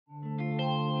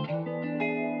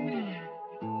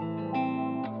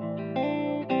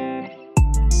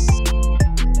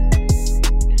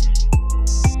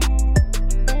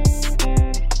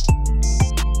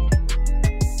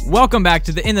Welcome back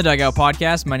to the In the Dugout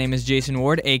podcast. My name is Jason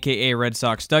Ward, a.k.a. Red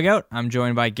Sox Dugout. I'm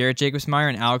joined by Garrett Jacobsmeyer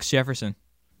and Alex Jefferson.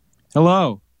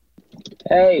 Hello.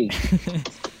 Hey.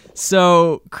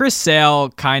 So, Chris Sale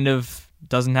kind of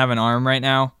doesn't have an arm right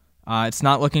now. It's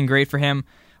not looking great for him.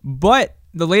 But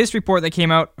the latest report that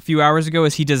came out a few hours ago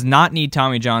is he does not need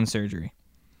Tommy John surgery.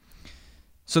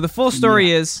 So the full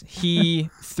story is he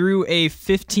threw a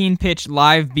 15-pitch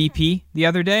live BP the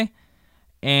other day.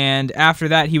 And after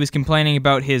that, he was complaining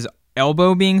about his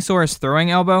elbow being sore, his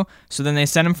throwing elbow. So then they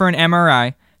sent him for an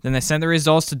MRI. Then they sent the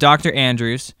results to Dr.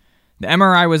 Andrews. The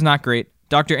MRI was not great.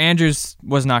 Dr. Andrews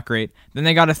was not great. Then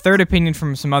they got a third opinion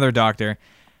from some other doctor.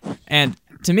 And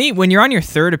to me, when you're on your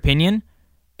third opinion,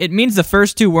 it means the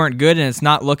first two weren't good and it's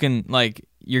not looking like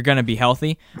you're going to be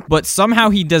healthy. But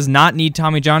somehow he does not need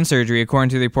Tommy John surgery, according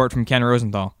to the report from Ken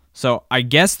Rosenthal. So I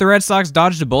guess the Red Sox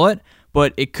dodged a bullet.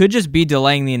 But it could just be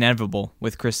delaying the inevitable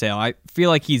with Chris Sale. I feel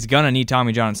like he's going to need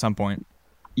Tommy John at some point.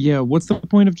 Yeah, what's the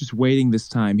point of just waiting this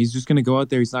time? He's just going to go out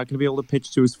there. He's not going to be able to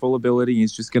pitch to his full ability.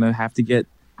 He's just going to have to get,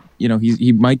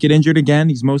 he might get injured again.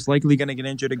 He's most likely going to get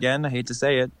injured again. I hate to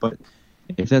say it, but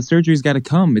if that surgery's got to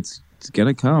come, it's going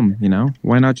to come,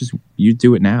 Why not just you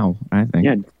do it now, I think.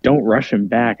 Yeah, don't rush him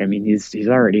back. I mean, he's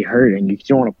already hurt, and you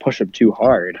don't want to push him too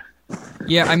hard.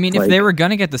 Yeah, I mean, if they were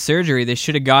going to get the surgery, they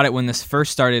should have got it when this first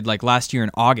started, last year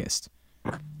in August.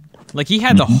 He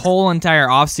had the whole entire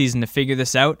offseason to figure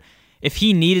this out. If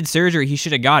he needed surgery, he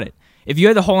should have got it. If you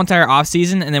had the whole entire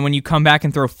offseason, and then when you come back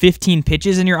and throw 15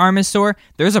 pitches and your arm is sore,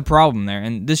 there's a problem there.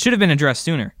 And this should have been addressed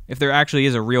sooner, if there actually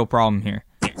is a real problem here.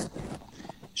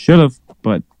 Should have,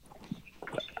 but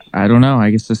I don't know.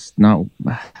 I guess it's not.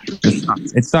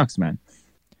 It sucks, man.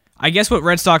 I guess what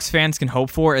Red Sox fans can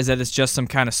hope for is that it's just some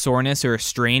kind of soreness or a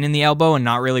strain in the elbow and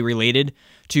not really related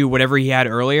to whatever he had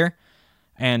earlier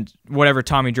and whatever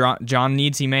Tommy John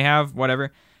needs he may have,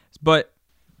 whatever. But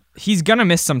he's going to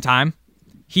miss some time.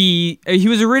 He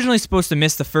was originally supposed to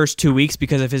miss the first 2 weeks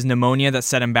because of his pneumonia that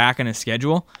set him back on his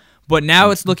schedule. But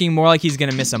now it's looking more like he's going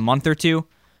to miss a month or two.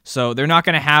 So they're not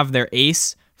going to have their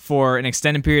ace for an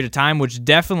extended period of time, which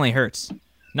definitely hurts.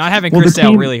 Not having Chris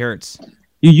Sale really hurts.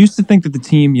 You used to think that the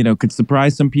team, could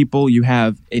surprise some people. You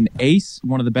have an ace,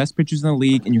 one of the best pitchers in the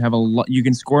league, and you have you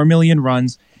can score a million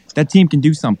runs. That team can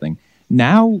do something.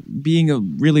 Now, being a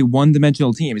really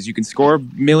one-dimensional team is you can score a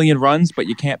million runs, but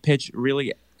you can't pitch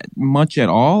really much at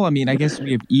all. I mean, I guess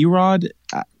we have Erod.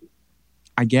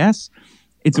 I guess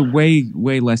it's a way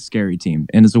less scary team,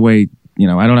 and it's a way.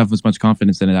 I don't have as much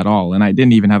confidence in it at all, and I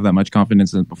didn't even have that much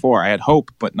confidence in it before. I had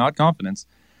hope, but not confidence.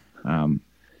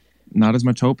 Not as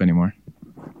much hope anymore.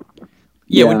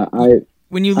 Yeah,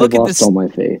 when you look I've at lost this, all my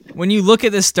faith. When you look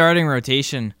at this starting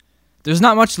rotation, there's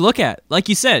not much to look at. Like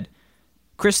you said,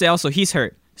 Chris Sale, so he's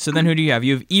hurt. So then who do you have?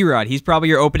 You have Erod. He's probably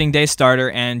your opening day starter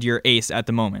and your ace at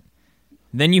the moment.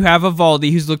 Then you have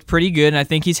Eovaldi, who's looked pretty good, and I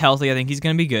think he's healthy. I think he's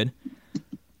going to be good.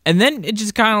 And then it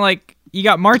just kind of you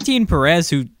got Martin Perez,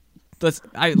 who let's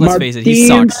face it, he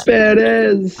sucks.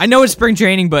 Perez. I know it's spring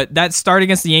training, but that start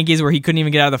against the Yankees where he couldn't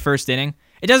even get out of the first inning.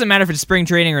 It doesn't matter if it's spring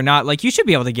training or not. You should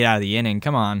be able to get out of the inning.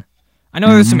 Come on. I know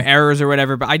there's some errors or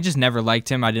whatever, but I just never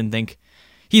liked him. I didn't think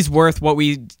he's worth what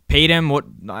we paid him.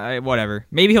 Whatever.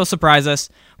 Maybe he'll surprise us.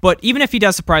 But even if he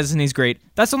does surprise us and he's great,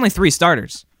 that's only 3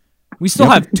 starters. We still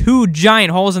have 2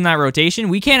 giant holes in that rotation.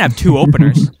 We can't have 2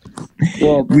 openers.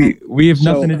 Well, we have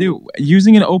nothing to do.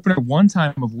 Using an opener one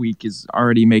time a week is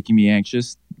already making me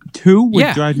anxious. 2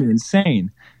 would drive me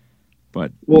insane.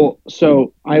 But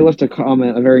so I left a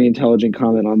very intelligent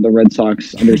comment on the Red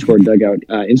Sox _dugout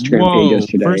Instagram page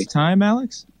yesterday. First time,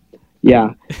 Alex?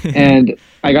 Yeah, and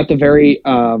I got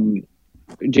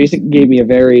Jason gave me a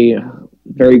very,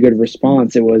 very good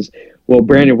response. It was,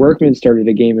 Brandon Workman started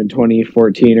a game in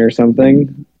 2014 or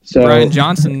something. So Brian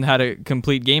Johnson had a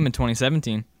complete game in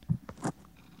 2017.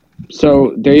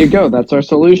 So there you go. That's our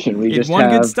solution. We just one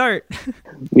good start.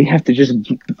 We have to just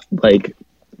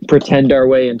pretend our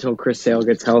way until Chris Sale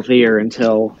gets healthy or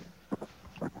until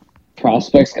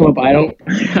prospects come up.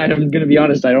 I'm going to be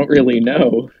honest, I don't really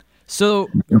know. So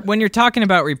when you're talking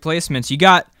about replacements, you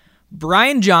got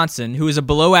Brian Johnson, who is a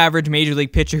below-average Major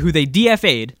League pitcher who they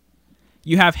DFA'd.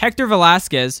 You have Hector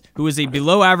Velasquez, who is a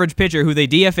below-average pitcher who they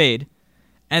DFA'd.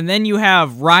 And then you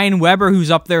have Ryan Weber, who's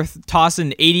up there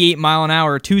tossing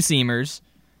 88-mile-an-hour two-seamers.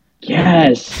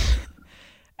 Yes.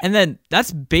 And then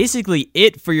that's basically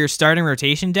it for your starting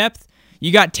rotation depth.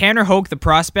 You got Tanner Hoke, the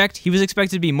prospect. He was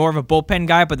expected to be more of a bullpen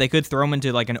guy, but they could throw him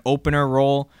into an opener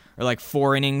role or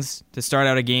 4 innings to start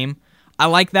out a game. I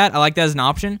like that. I like that as an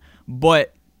option,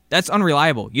 but that's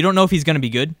unreliable. You don't know if he's going to be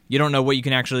good. You don't know what you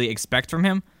can actually expect from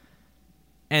him.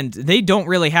 And they don't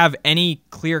really have any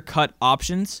clear-cut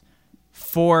options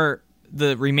for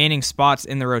the remaining spots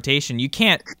in the rotation. You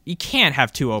can't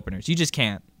have two openers. You just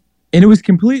can't. And it was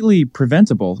completely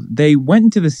preventable. They went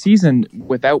into the season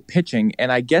without pitching,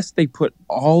 and I guess they put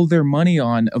all their money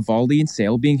on Eovaldi and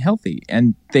Sale being healthy.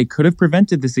 And they could have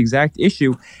prevented this exact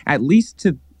issue, at least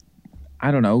to,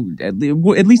 I don't know,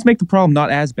 at least make the problem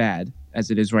not as bad as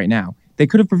it is right now. They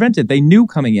could have prevented. They knew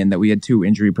coming in that we had two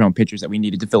injury-prone pitchers that we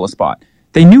needed to fill a spot.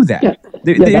 They knew that. Yeah.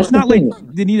 It's not like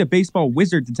they need a baseball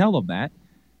wizard to tell them that.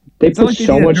 They put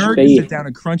so much to faith. sit down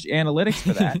and crunch analytics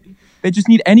for that. They just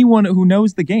need anyone who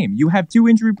knows the game. You have two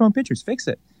injury-prone pitchers. Fix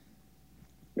it.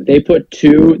 They put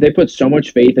so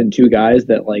much faith in two guys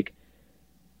that like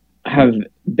have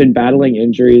been battling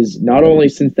injuries not only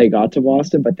since they got to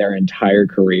Boston, but their entire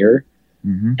career.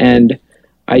 Mm-hmm. And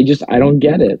I don't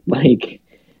get it. Like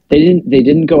they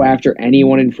didn't go after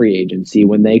anyone in free agency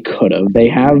when they could have. They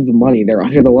have the money. They're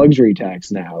under the luxury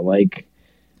tax now. Like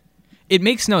it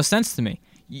makes no sense to me.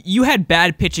 You had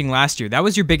bad pitching last year. That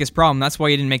was your biggest problem. That's why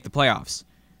you didn't make the playoffs.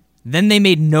 Then they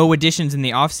made no additions in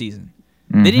the offseason.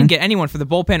 Mm-hmm. They didn't get anyone for the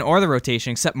bullpen or the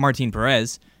rotation except Martin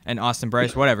Perez and Austin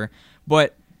Bryce, whatever.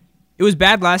 But it was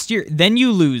bad last year. Then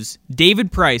you lose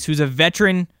David Price, who's a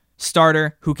veteran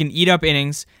starter who can eat up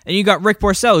innings. And you got Rick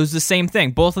Porcello, who's the same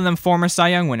thing. Both of them former Cy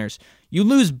Young winners. You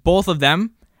lose both of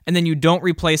them, and then you don't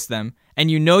replace them.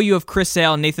 And you know you have Chris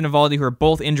Sale and Nathan Eovaldi, who are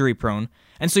both injury-prone.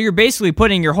 And so you're basically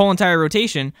putting your whole entire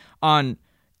rotation on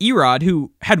Erod,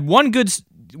 who had one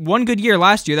good year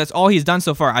last year. That's all he's done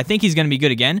so far. I think he's going to be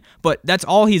good again, but that's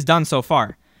all he's done so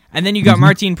far. And then you got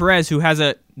Martin Perez, who has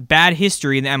a bad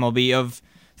history in the MLB of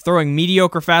throwing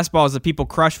mediocre fastballs that people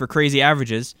crush for crazy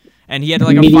averages. And he had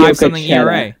like a 5-something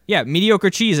ERA. Yeah,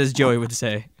 mediocre cheese, as Joey would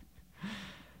say.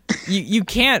 You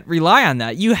can't rely on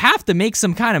that. You have to make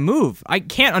some kind of move. I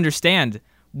can't understand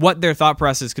what their thought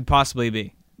process could possibly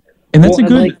be. And that's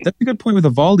a good point with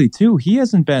Eovaldi too. He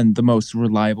hasn't been the most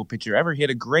reliable pitcher ever. He had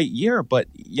a great year, but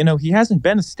he hasn't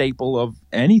been a staple of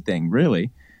anything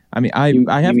really. I mean,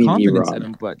 I have confidence in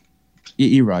him, but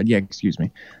Erod, yeah, excuse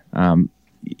me.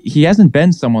 He hasn't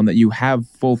been someone that you have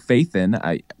full faith in.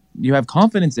 You have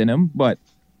confidence in him, but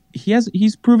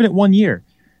he's proven it 1 year.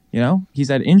 He's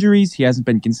had injuries. He hasn't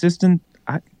been consistent.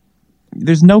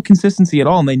 There's no consistency at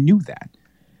all, and they knew that.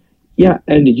 Yeah,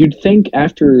 and you'd think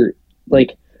after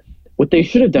what they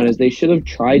should have done is they should have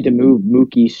tried to move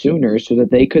Mookie sooner so that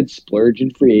they could splurge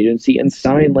in free agency and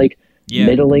sign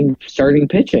middling starting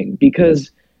pitching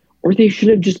or they should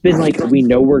have just been we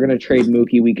know we're going to trade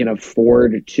Mookie. We can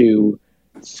afford to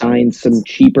sign some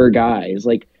cheaper guys.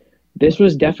 This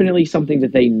was definitely something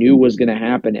that they knew was going to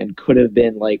happen and could have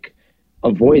been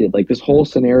avoided. This whole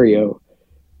scenario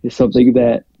is something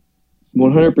that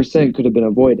 100% could have been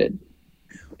avoided.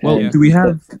 Well, do we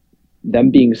have...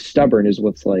 Them being stubborn is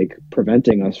what's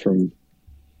preventing us from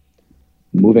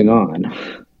moving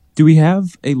on. Do we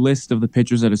have a list of the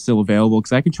pitchers that are still available?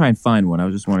 Because I can try and find one. I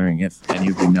was just wondering if any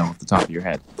of you know off the top of your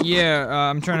head. Yeah,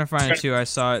 I'm trying to find it too. I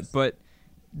saw it, but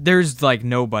there's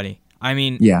nobody. I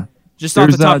mean, yeah. Just off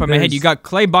the top of my head, you got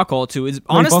Clay Buchholz, who is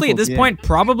honestly at this point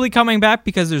probably coming back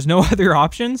because there's no other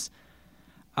options.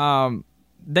 Then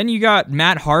you got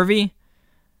Matt Harvey.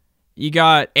 You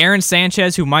got Aaron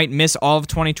Sanchez, who might miss all of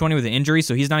 2020 with an injury,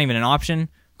 so he's not even an option.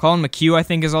 Colin McHugh, I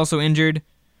think, is also injured.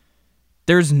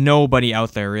 There's nobody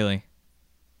out there, really.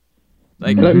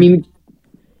 I mean,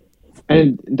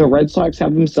 and the Red Sox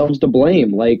have themselves to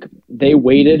blame. They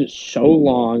waited so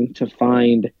long to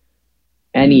find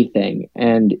anything,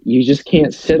 and you just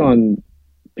can't sit on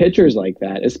pitchers like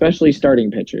that, especially starting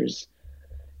pitchers.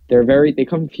 They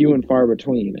come few and far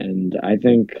between, and I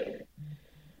think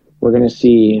we're going to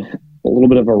see a little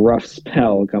bit of a rough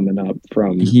spell coming up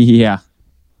from these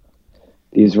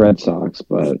Red Sox,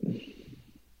 but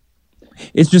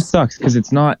it just sucks because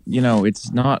it's not,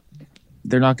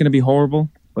 they're not going to be horrible,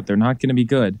 but they're not going to be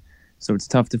good. So it's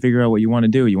tough to figure out what you want to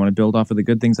do. You want to build off of the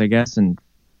good things, I guess, and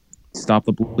stop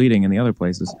the bleeding in the other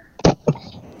places.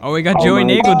 Oh, we got Joey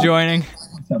Nagel joining.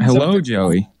 Hello,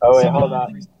 Joey. Oh, wait, hold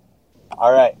on.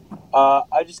 All right.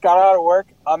 I just got out of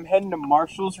work. I'm heading to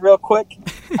Marshall's real quick.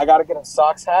 I got to get a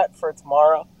Sox hat for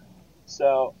tomorrow.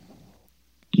 So.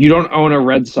 You don't own a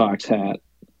Red Sox hat.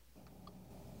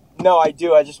 No, I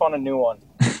do. I just want a new one.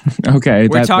 Okay.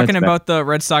 We're talking about the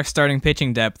Red Sox starting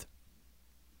pitching depth.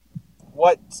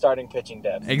 What starting pitching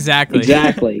depth? Exactly.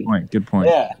 Good point.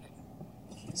 Yeah.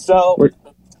 So,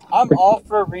 I'm all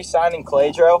for re-signing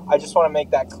Cladro. I just want to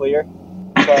make that clear.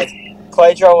 Because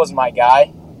Cladro was my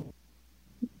guy.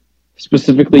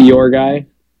 Specifically your guy?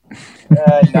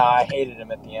 Nah, I hated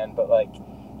him at the end. But,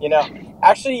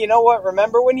 actually, you know what?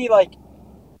 Remember when he,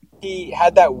 he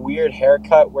had that weird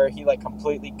haircut where he like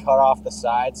completely cut off the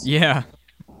sides. Yeah.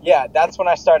 Yeah, that's when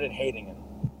I started hating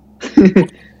him.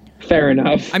 Fair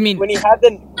enough. I mean, When he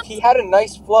had a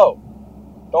nice flow.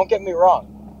 Don't get me wrong.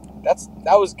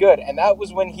 That was good, and that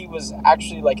was when he was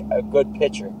actually like a good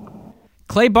pitcher.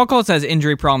 Clay Buchholz has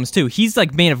injury problems too. He's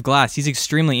like made of glass. He's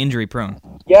extremely injury prone.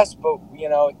 Yes, but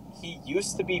he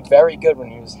used to be very good when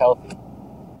he was healthy.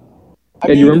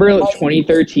 Do you remember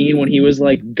 2013 when he was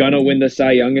like gonna win the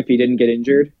Cy Young if he didn't get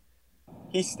injured?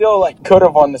 He still like could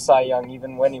have won the Cy Young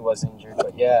even when he was injured,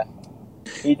 but yeah,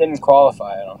 he didn't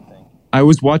qualify. I don't think. I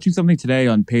was watching something today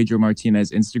on Pedro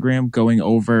Martinez's Instagram going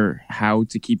over how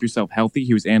to keep yourself healthy.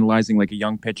 He was analyzing like a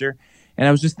young pitcher, and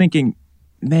I was just thinking,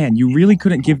 man, you really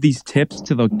couldn't give these tips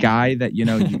to the guy that you've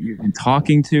been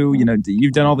talking to.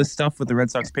 You've done all this stuff with the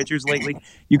Red Sox pitchers lately.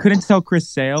 You couldn't tell Chris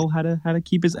Sale how to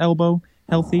keep his elbow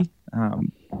healthy.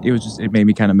 It made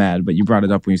me kind of mad. But you brought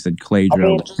it up when you said Clay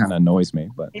drill, which kind of annoys me.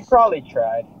 But he probably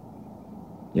tried.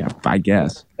 Yeah, I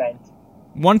guess.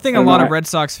 One thing a lot of Red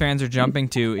Sox fans are jumping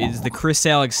to is the Chris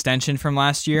Sale extension from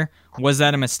last year. Was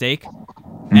that a mistake?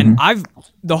 And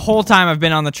the whole time I've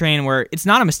been on the train where it's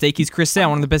not a mistake. He's Chris Sale,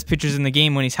 one of the best pitchers in the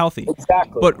game when he's healthy.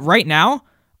 Exactly. But right now,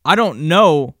 I don't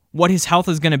know what his health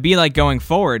is going to be like going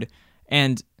forward.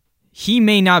 And he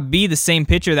may not be the same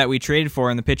pitcher that we traded for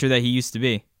and the pitcher that he used to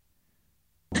be.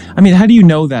 I mean, how do you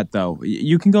know that, though?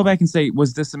 You can go back and say,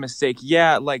 was this a mistake?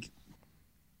 Yeah, like...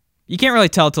 You can't really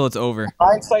tell till it's over.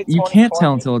 You can't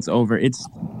tell until it's over.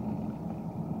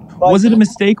 Was it a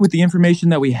mistake with the information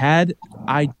that we had?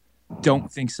 I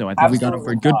don't think so. I think we got him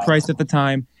for a good price at the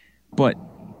time, but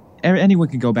anyone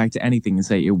can go back to anything and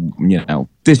say,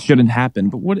 this shouldn't happen.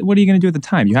 But what are you going to do at the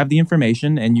time? You have the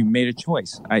information and you made a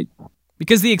choice.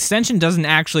 Because the extension doesn't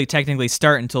actually technically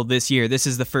start until this year. This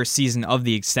is the first season of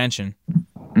the extension.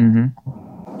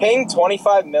 Mm-hmm. Paying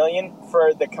 $25 million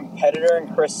for the competitor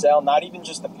and Chris Sale, not even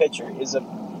just the pitcher, it's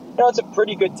a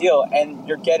pretty good deal, and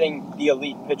you're getting the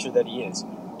elite pitcher that he is.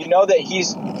 You know that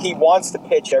he wants to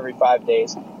pitch every 5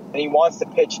 days, and he wants to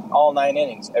pitch all 9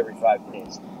 innings every 5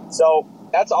 days. So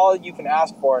that's all you can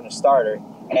ask for in a starter,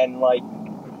 and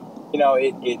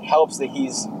it helps that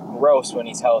he's gross when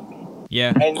he's healthy.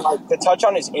 Yeah. And to touch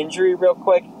on his injury real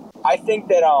quick, I think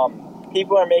that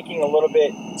people are making a little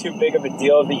bit too big of a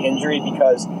deal of the injury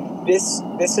because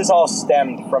this has all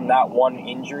stemmed from that one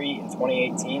injury in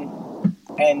 2018.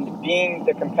 And being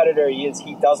the competitor he is,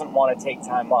 he doesn't want to take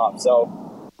time off. So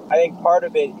I think part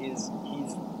of it is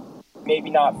he's maybe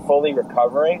not fully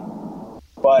recovering.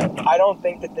 But I don't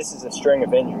think that this is a string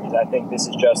of injuries. I think this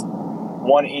is just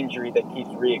one injury that keeps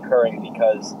reoccurring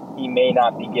because he may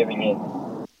not be giving it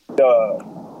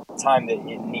the time that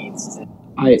it needs to.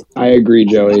 I agree,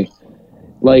 Joey.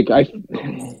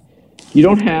 You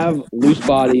don't have loose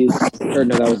bodies. Or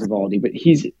no, that was Evaldi. But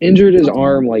he's injured his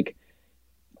arm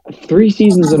 3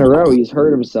 seasons in a row. He's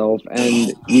hurt himself,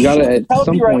 and you got to at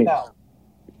some point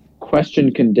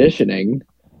question conditioning.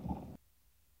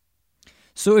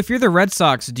 So if you're the Red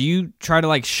Sox, do you try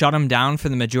to shut him down for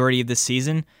the majority of the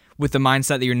season with the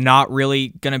mindset that you're not really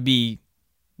going to be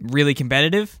really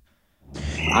competitive?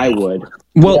 I would.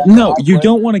 Well, no, you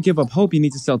don't want to give up hope. You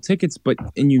need to sell tickets,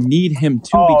 and you need him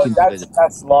to be competitive.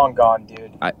 That's long gone,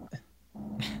 dude.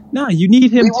 No, you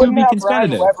need him to be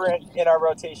competitive. Ryan Weber in our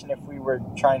rotation if we were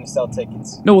trying to sell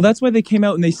tickets. No, well, that's why they came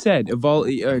out and they said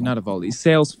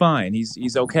Sale's fine.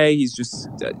 He's okay. He's just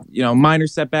minor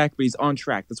setback, but he's on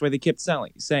track. That's why they kept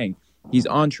saying he's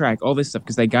on track. All this stuff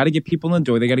because they got to get people in the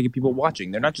door. They got to get people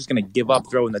watching. They're not just going to give up,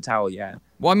 throw in the towel yet.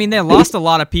 Well, I mean, they lost a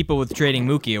lot of people with trading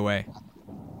Mookie away.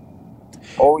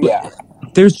 Oh yeah.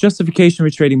 There's justification for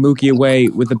trading Mookie away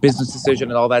with a business decision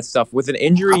and all that stuff. With an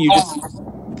injury,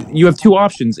 you have 2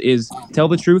 options: is tell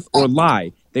the truth or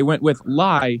lie. They went with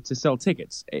lie to sell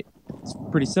tickets. It's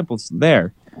pretty simple. It's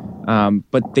there,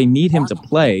 but they need him to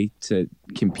play to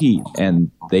compete,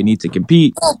 and they need to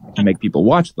compete to make people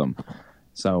watch them.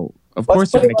 So of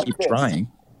course they're going to keep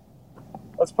trying.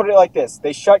 Let's put it like this: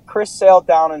 they shut Chris Sale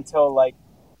down until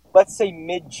let's say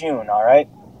mid-June. All right,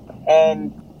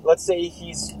 and let's say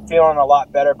he's feeling a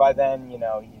lot better by then.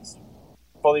 He's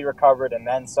fully recovered and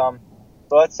then some.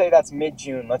 So let's say that's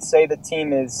mid-June. Let's say the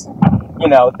team is,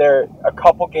 they're a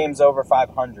couple games over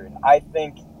 500. I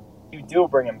think you do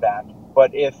bring him back.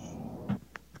 But if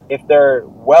they're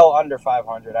well under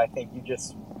 500, I think you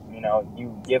just,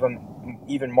 you give him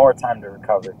even more time to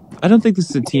recover. I don't think this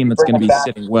is a team that's going to be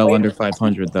sitting well under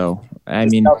 500, though. I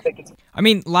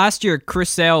mean, last year,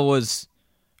 Chris Sale was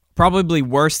probably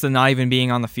worse than not even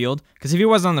being on the field. Because if he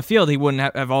wasn't on the field, he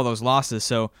wouldn't have all those losses.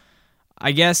 So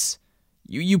I guess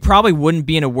you probably wouldn't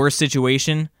be in a worse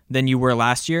situation than you were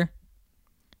last year.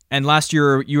 And last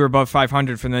year you were above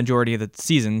 500 for the majority of the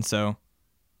season, so.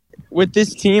 With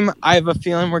this team, I have a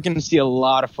feeling we're going to see a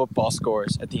lot of football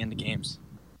scores at the end of games.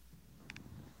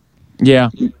 Yeah.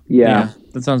 Yeah.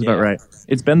 That sounds about right.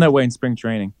 It's been that way in spring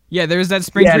training. Yeah, there was that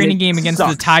spring training game against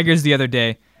the Tigers the other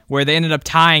day where they ended up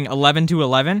tying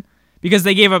 11-11 because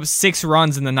they gave up 6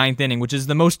 runs in the 9th inning, which is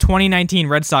the most 2019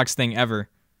 Red Sox thing ever.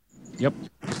 Yep.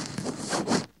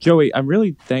 Joey, I'm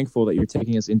really thankful that you're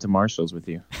taking us into Marshalls with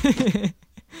you.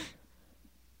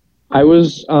 I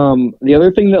was the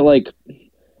other thing that like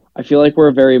I feel like we're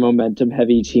a very momentum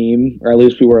heavy team, or at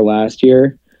least we were last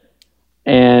year.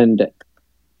 And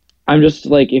I'm just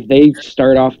like, if they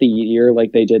start off the year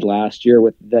like they did last year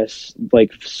with this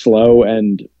like slow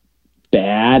and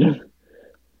bad, I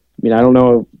mean, I don't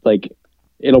know, like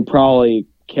it'll probably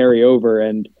carry over,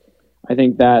 and I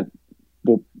think that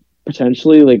will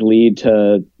potentially like lead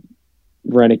to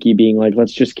Renicky being like,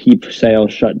 let's just keep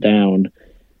sales shut down.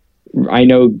 I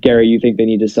know, Gary, you think they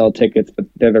need to sell tickets, but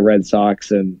they're the Red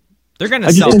Sox, and they're going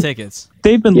to sell tickets.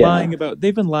 They've been lying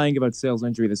about sales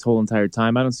entry this whole entire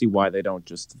time. I don't see why they don't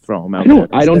just throw them out there.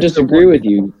 I don't disagree with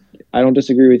you. I don't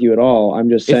disagree with you at all. I'm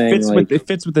just saying it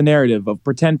fits with the narrative of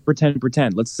pretend.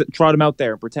 Let's trot them out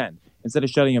there and pretend instead of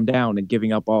shutting them down and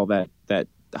giving up all that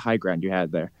high ground you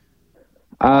had there.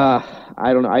 I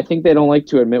don't know. I think they don't like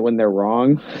to admit when they're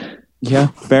wrong. Yeah,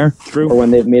 fair, true. Or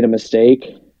when they've made a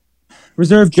mistake.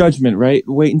 Reserve judgment, right?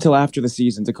 Wait until after the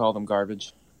season to call them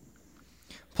garbage.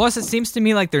 Plus, it seems to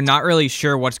me like they're not really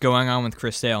sure what's going on with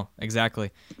Chris Sale. Exactly.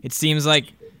 It seems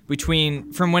like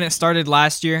from when it started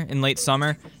last year in late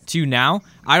summer to now,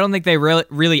 I don't think they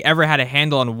really ever had a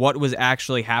handle on what was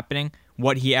actually happening,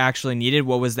 what he actually needed,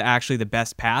 what was actually the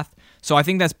best path. So I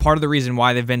think that's part of the reason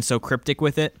why they've been so cryptic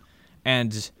with it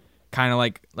and kind of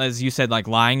like, as you said, like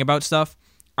lying about stuff.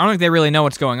 I don't think they really know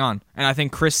what's going on. And I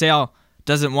think Chris Sale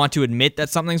doesn't want to admit that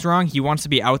something's wrong. He wants to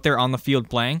be out there on the field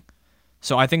playing.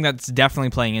 So I think that's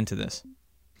definitely playing into this.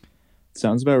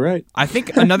 Sounds about right. I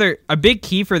think a big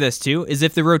key for this too is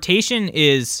if the rotation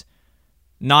is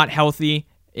not healthy,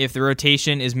 if the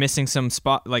rotation is missing some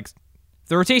spot, like if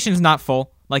the rotation is not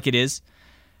full like it is,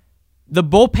 the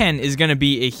bullpen is going to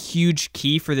be a huge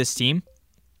key for this team.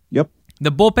 Yep.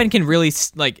 The bullpen can really,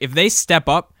 like, if they step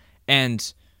up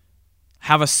and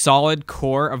have a solid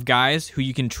core of guys who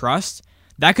you can trust,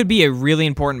 that could be a really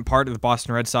important part of the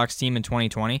Boston Red Sox team in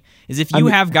 2020, is if you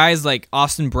have guys like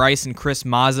Austin Bryce and Chris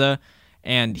Mazza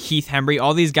and Heath Hembree,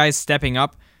 all these guys stepping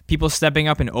up, people stepping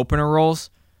up in opener roles,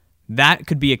 that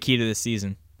could be a key to this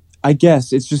season. I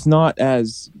guess it's just not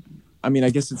as, I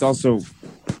guess it's also,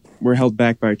 we're held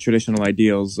back by traditional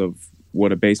ideals of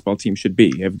what a baseball team should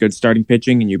be. You have good starting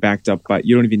pitching and you backed up by,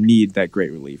 you don't even need that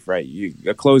great relief, right?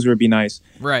 A closer would be nice.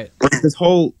 Right. But this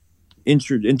whole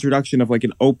introduction of like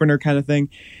an opener kind of thing,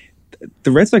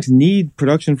 the Red Sox need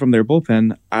production from their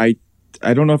bullpen. I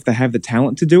don't know if they have the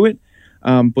talent to do it,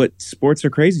 but sports are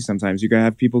crazy sometimes. You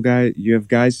have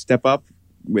guys step up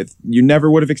with you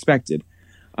never would have expected.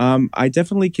 I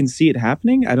definitely can see it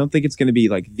happening. I don't think it's going to be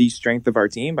like the strength of our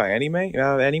team by any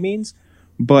means,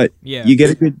 but yeah.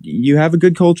 You have a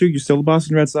good culture. You're still the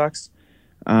Boston Red Sox,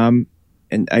 and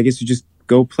I guess you just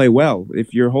go play well.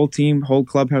 If your whole team, whole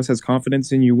clubhouse has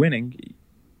confidence in you winning,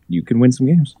 you can win some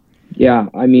games. Yeah,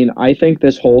 I think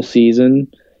this whole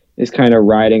season is kind of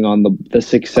riding on the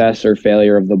success or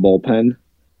failure of the bullpen.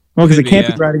 Well, because it can't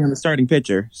be riding on the starting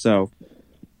pitcher, so.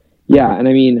 Yeah, and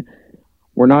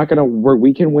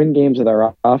we can win games with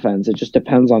our offense. It just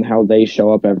depends on how they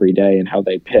show up every day and how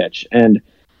they pitch. And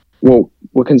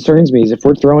what concerns me is if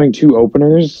we're throwing 2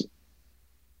 openers,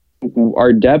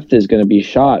 our depth is going to be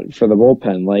shot for the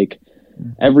bullpen. Like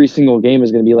every single game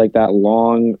is going to be like that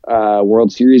long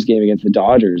World Series game against the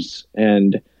Dodgers,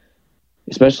 and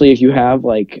especially if you have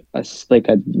like a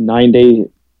 9-day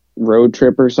road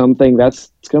trip or something, it's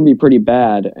going to be pretty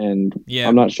bad. And yeah.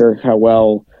 I'm not sure how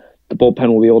well the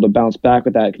bullpen will be able to bounce back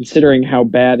with that, considering how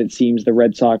bad it seems the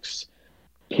Red Sox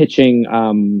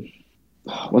pitching.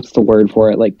 What's the word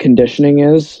for it? Like conditioning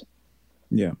is.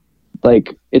 Yeah.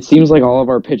 Like, it seems like all of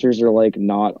our pitchers are, like,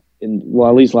 not in... Well,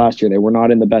 at least last year, they were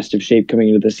not in the best of shape coming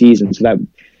into the season. So that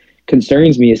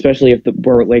concerns me, especially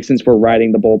if since we're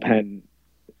riding the bullpen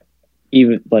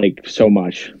even, like, so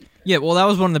much. Yeah, well, that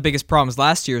was one of the biggest problems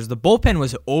last year is the bullpen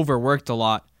was overworked a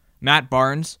lot. Matt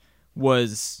Barnes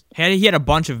he had a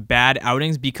bunch of bad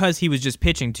outings because he was just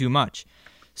pitching too much.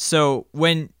 So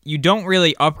when you don't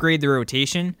really upgrade the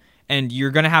rotation and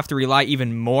you're going to have to rely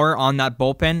even more on that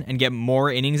bullpen and get more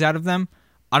innings out of them,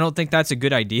 I don't think that's a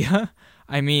good idea.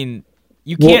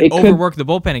 You can't overwork the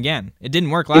bullpen again. It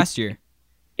didn't work last year.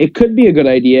 it could be a good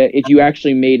idea if you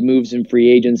actually made moves in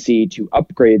free agency to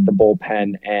upgrade the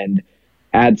bullpen and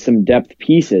add some depth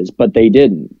pieces, but they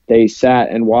didn't. They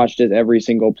sat and watched as every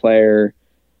single player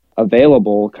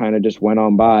available kind of just went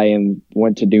on by and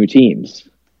went to new teams.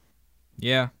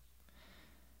 Yeah.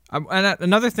 And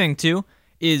another thing, too,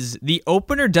 is the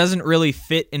opener doesn't really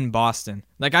fit in Boston.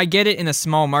 Like, I get it in a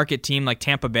small market team like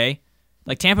Tampa Bay.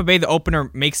 Like, Tampa Bay, the opener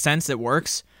makes sense, it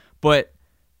works, but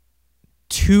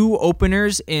 2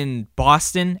 openers in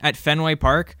Boston at Fenway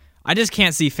Park, I just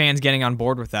can't see fans getting on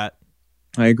board with that.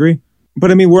 I agree.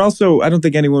 But, I mean, we're also, I don't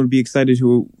think anyone would be excited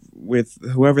with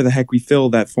whoever the heck we fill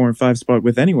that 4 and 5 spot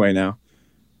with anyway now.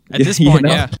 At this point,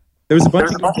 yeah. There was a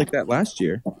bunch of games like that last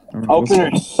year.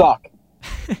 Openers suck.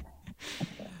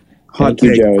 Hot Thank you,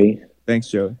 take. Joey. Thanks,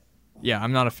 Joey. Yeah,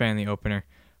 I'm not a fan of the opener.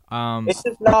 It's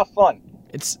just not fun.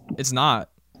 It's not.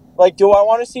 Like, do I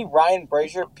want to see Ryan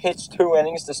Brazier pitch 2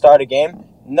 innings to start a game?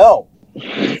 No.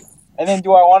 And then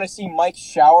do I want to see Mike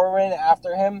Shower in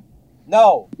after him?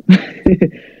 No.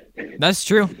 That's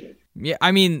true. Yeah,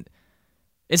 I mean,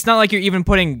 it's not like you're even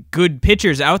putting good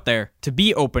pitchers out there to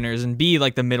be openers and be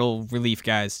like the middle relief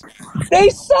guys. They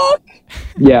suck.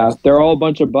 Yeah, they're all a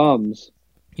bunch of bums.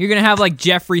 You're going to have like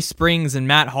Jeffrey Springs and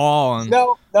Matt Hall and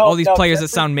No, all these players Jeffrey that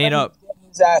sound made up.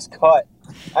 His ass cut.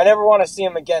 I never want to see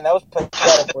him again. That was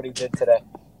pathetic what he did today.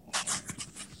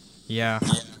 Yeah.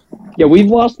 Yeah, we've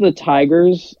lost the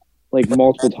Tigers like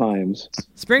multiple times.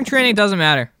 Spring training doesn't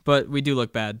matter, but we do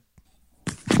look bad.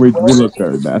 We look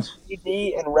very bad.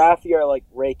 ED and Rafi are like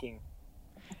raking.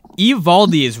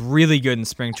 Evaldi is really good in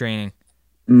spring training.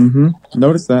 Mm-hmm.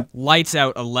 Notice that. Lights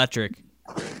out electric.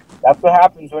 That's what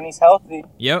happens when he's healthy.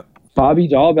 Yep. Bobby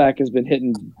Dahlback has been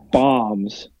hitting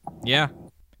bombs. Yeah.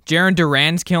 Jaron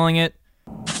Duran's killing it.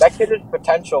 That kid has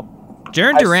potential.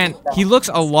 Jaron Duran, he looks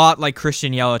a lot like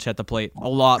Christian Yelich at the plate. A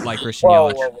lot like Christian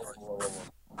Yelich.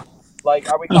 Whoa. Like,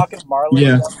 are we talking Marlins?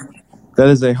 Yeah. That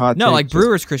is a hot No, take. like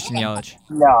Brewers Christian Yelich.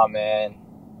 Nah, man.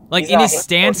 Like He's in not his hitting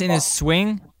stance, those in his balls.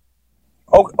 swing.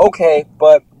 Okay,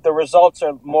 but the results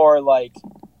are more like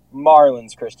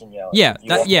Marlins Christian Yelich. Yeah,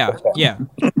 Okay. yeah.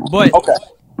 But Okay.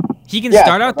 he can Yeah,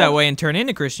 start out that but- way and turn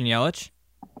into Christian Yelich.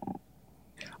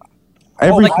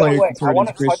 Every like- player By the way, can turn I wanna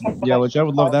into Christian touch on Yelich. I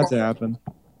would love that something. to happen.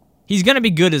 He's gonna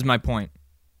be good, is my point.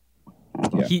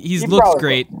 Yeah. He's He looks probably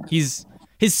great. His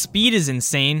speed is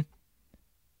insane.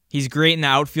 He's great in the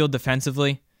outfield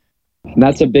defensively. And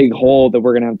that's a big hole that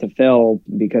we're going to have to fill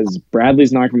because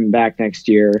Bradley's not coming back next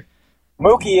year.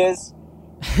 Mookie is.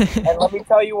 And let me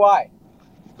tell you why.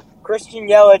 Christian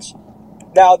Yelich,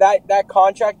 now that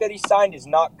contract that he signed is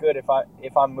not good if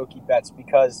I'm Mookie Betts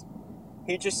because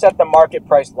he just set the market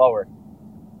price lower.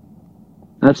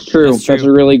 That's true. That's true. That's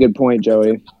a really good point,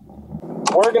 Joey.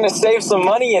 We're going to save some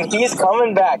money, and he's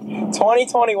coming back.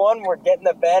 2021, we're getting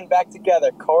the band back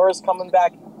together. Cora's coming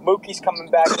back. Mookie's coming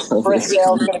back. Chris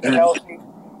Sale's going to be healthy.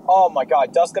 Oh, my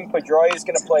God. Dustin Pedroia is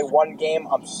going to play one game.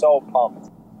 I'm so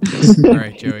pumped. All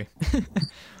right, Joey.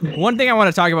 One thing I want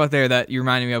to talk about there that you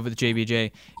reminded me of with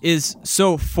JBJ is,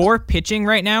 so for pitching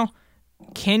right now,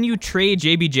 can you trade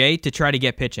JBJ to try to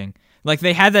get pitching? Like,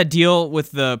 they had that deal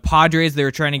with the Padres. They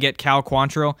were trying to get Cal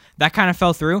Quantrill. That kind of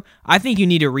fell through. I think you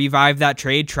need to revive that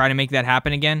trade, try to make that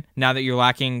happen again, now that you're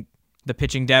lacking the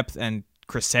pitching depth and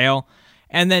Chris Sale.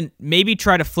 And then maybe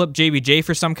try to flip JBJ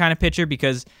for some kind of pitcher,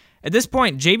 because at this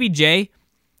point, JBJ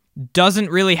doesn't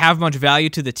really have much value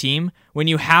to the team when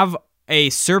you have a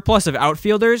surplus of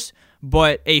outfielders,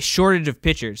 but a shortage of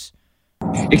pitchers.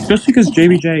 Especially because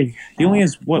JBJ, he only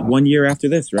has, 1 year after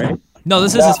this, right? No,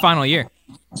 this is his final year.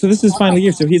 So this is his final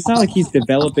year. So it's not like he's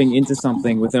developing into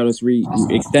something without us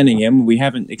extending him. We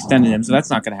haven't extended him, so that's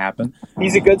not going to happen.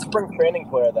 He's a good spring training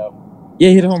player, though. Yeah,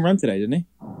 he hit a home run today, didn't he?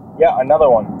 Yeah, another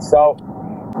one. So,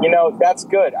 that's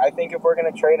good. I think if we're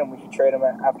going to trade him, we should trade him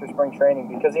after spring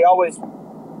training because he always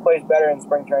plays better in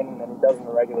spring training than he does in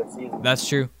the regular season. That's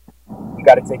true. You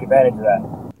got to take advantage of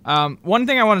that. One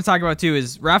thing I want to talk about, too,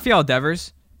 is Rafael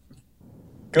Devers.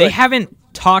 Good. They haven't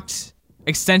talked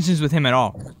extensions with him at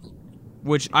all,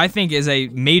 which I think is a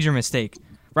major mistake.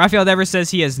 Rafael Devers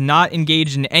says he has not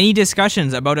engaged in any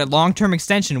discussions about a long-term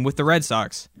extension with the Red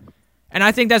Sox. And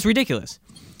I think that's ridiculous.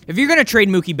 If you're going to trade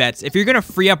Mookie Betts, if you're going to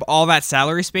free up all that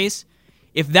salary space,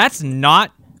 if that's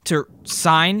not to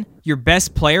sign your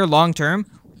best player long-term,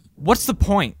 what's the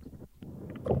point?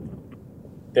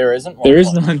 There isn't one. There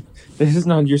is none. There is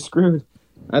none. You're screwed.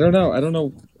 I don't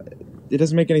know. It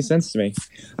doesn't make any sense to me.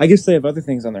 I guess they have other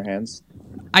things on their hands.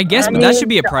 I guess, but that should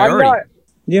be a priority.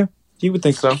 Yeah, you would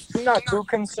think so. I'm not too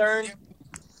concerned.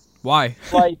 Why?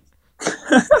 Like,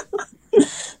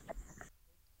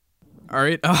 All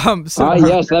right. So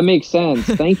Yes, that makes sense.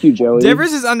 Thank you, Joey.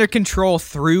 Devers is under control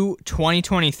through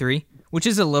 2023, which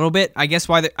is a little bit. I guess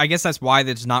that's why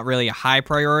there's not really a high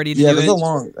priority to do that's it. That's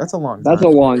a long time. That's a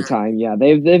long time. Yeah,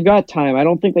 they've got time. I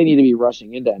don't think they need to be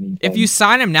rushing into anything. If you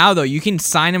sign him now, though, you can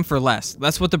sign him for less.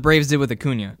 That's what the Braves did with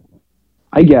Acuna.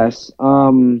 I guess.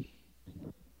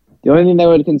 The only thing that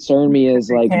would concern me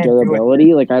is like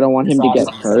durability. Like I don't want him to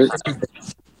get hurt,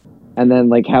 and then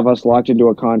like have us locked into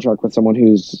a contract with someone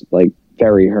who's like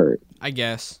very hurt. I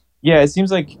guess. Yeah, it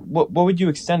seems like what would you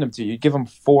extend him to? You'd give him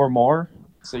 4 more,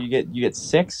 so you get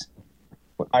 6.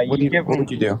 What would you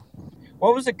do?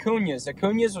 What was Acuna's?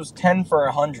 Acuna's was 10 for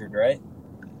 100, right?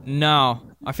 No,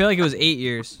 I feel like it was 8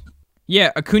 years.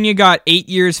 Yeah, Acuna got 8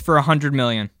 years for $100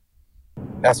 million.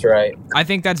 That's right. I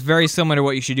think that's very similar to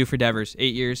what you should do for Devers.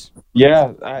 8 years.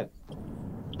 Yeah,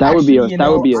 That would be a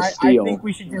steal. I think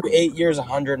we should do 8 years,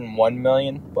 $101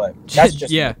 million, but that's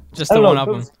just just the one up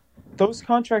them. Those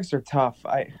contracts are tough.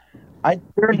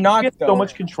 They're not get so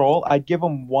much control. I'd give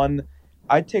him one.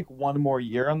 I'd take 1 more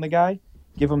year on the guy.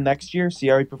 Give him next year. See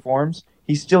how he performs.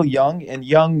 He's still young, and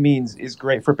young is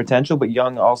great for potential, but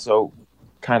young also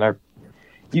kind of.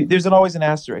 There's always an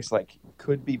asterisk. Like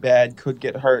could be bad, could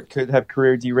get hurt, could have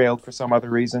career derailed for some other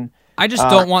reason. I just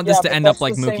don't want this to end up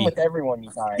like Mookie. Same with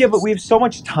Mookie. Yeah, but we have so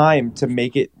much time to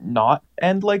make it not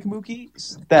end like Mookie.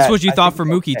 That's what you thought for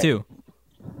Mookie too.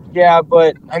 Yeah,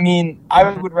 but I mean, I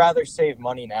would rather save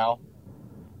money now.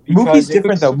 Mookie's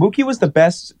different though. Mookie was the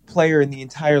best player in the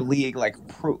entire league.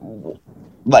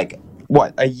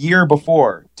 What, a year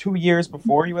before, 2 years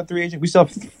before he went free agent. We still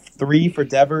have 3 for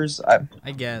Devers.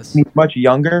 I guess he's much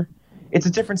younger. It's a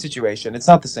different situation. It's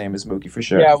not the same as Mookie for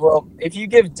sure. Yeah, well, if you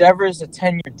give Devers a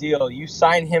 10-year deal, you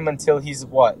sign him until he's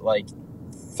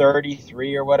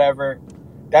 33 or whatever.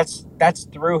 That's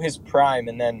through his prime,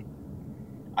 and then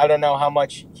I don't know how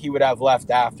much he would have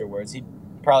left afterwards. He'd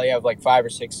probably have 5 or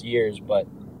 6 years, but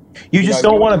you just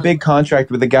don't want a big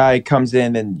contract with a guy who comes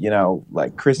in and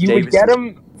Chris Davis. You would get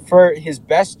him for his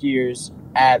best years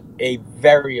at a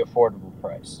very affordable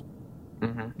price.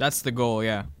 Mm-hmm. That's the goal.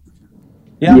 Yeah.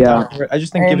 Yeah. I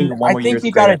just think giving him 1 more year. I think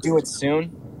you got to do it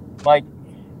soon.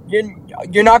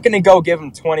 You're not going to go give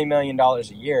him $20 million a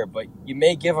year, but you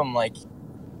may give him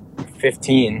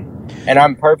 15, and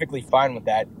I'm perfectly fine with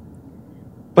that.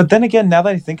 But then again, now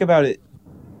that I think about it,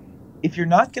 if you're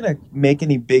not going to make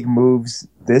any big moves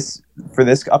for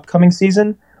this upcoming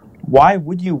season, why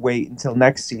would you wait until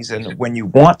next season when you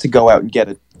want to go out and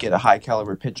get a high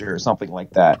caliber pitcher or something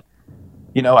like that?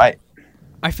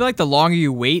 I feel like the longer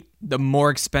you wait, the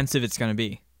more expensive it's going to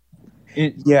be.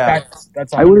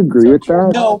 That's I would agree with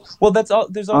that. No, well, that's all.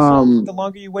 There's also the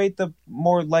longer you wait, the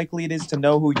more likely it is to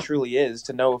know who he truly is,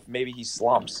 to know if maybe he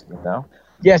slumps.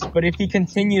 Yes, but if he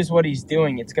continues what he's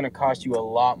doing, it's going to cost you a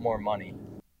lot more money.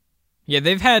 Yeah,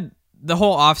 the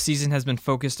whole offseason has been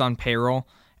focused on payroll,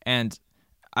 and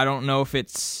I don't know if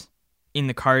it's in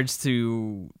the cards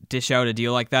to dish out a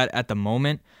deal like that at the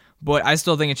moment. But I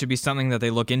still think it should be something that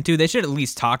they look into. They should at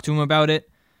least talk to him about it.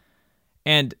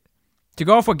 And to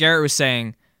go off what Garrett was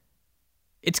saying,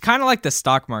 it's kind of like the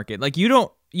stock market.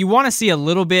 You want to see a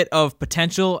little bit of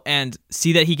potential and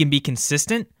see that he can be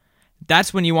consistent.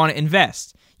 That's when you want to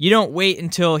invest. You don't wait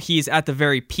until he's at the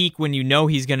very peak when you know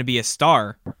he's going to be a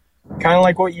star. Kind of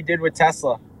like what you did with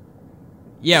Tesla.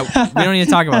 Yeah, we don't need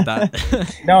to talk about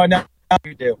that. No,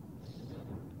 you do.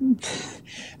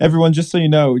 Everyone, just so you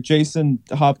know, Jason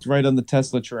hopped right on the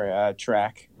Tesla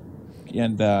track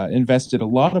and invested a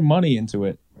lot of money into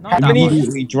it.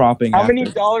 Immediately dropping. How many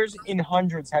dollars in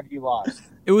hundreds have you lost?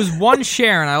 It was 1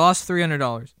 share, and I lost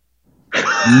 $300.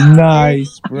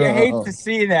 Nice, bro. You hate to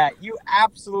see that. You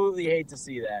absolutely hate to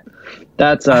see that.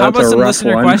 How about some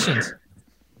listener questions?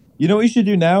 You know what you should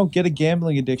do now? Get a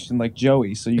gambling addiction like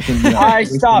Joey, so you can. I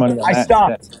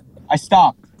stopped.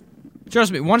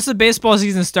 Trust me, once the baseball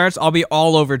season starts, I'll be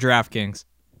all over DraftKings.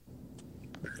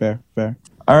 Fair.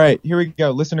 All right, here we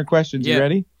go. Listener questions. Yeah. You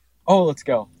ready? Oh, let's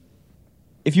go.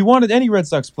 If you wanted any Red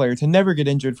Sox player to never get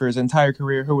injured for his entire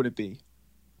career, who would it be?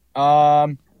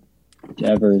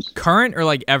 Devers. Current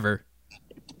or ever?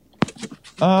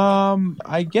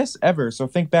 I guess ever. So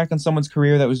think back on someone's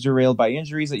career that was derailed by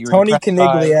injuries that you were Tony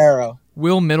Conigliaro.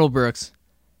 Will Middlebrooks.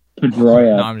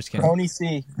 Pedroia. No, I'm just kidding. Tony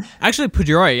C. Actually,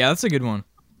 Pedroia. Yeah, that's a good one.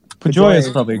 Pedroia is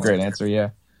probably a great answer, yeah.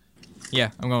 Yeah,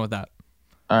 I'm going with that.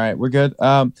 All right, we're good.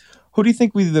 Who do you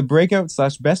think will be the breakout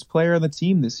 / best player on the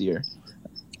team this year?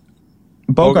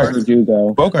 Bogarts.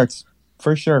 Verdugo. Bogarts,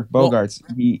 for sure. Bogarts.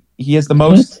 He has the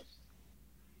most.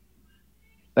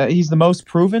 He's the most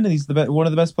proven, and he's one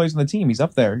of the best players on the team. He's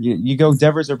up there. You go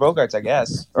Devers or Bogarts, I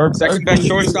guess. Or second best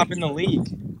shortstop in the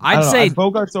league. I'd say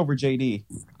Bogarts over JD.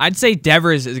 I'd say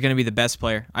Devers is going to be the best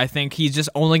player. I think he's just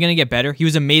only going to get better. He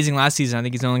was amazing last season. I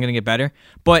think he's only going to get better.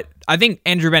 But I think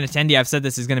Andrew Benintendi, I've said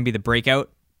this, is going to be the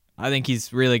breakout. I think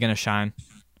he's really going to shine.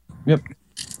 Yep.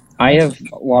 I have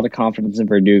a lot of confidence in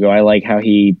Verdugo. I like how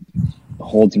he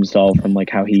holds himself and like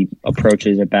how he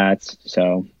approaches at bats.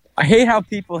 So I hate how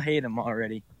people hate him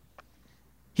already.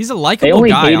 He's a they likable only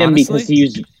guy, hate him honestly. because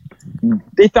he's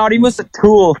They thought he was a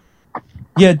tool.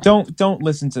 Yeah, don't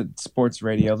listen to sports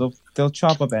radio. They'll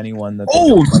chop up anyone that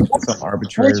for some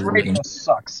arbitrary Sports radio reason.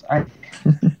 sucks.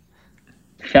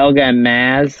 Felga and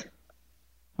Maz.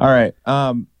 All right.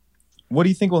 What do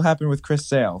you think will happen with Chris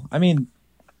Sale? I mean,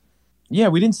 yeah,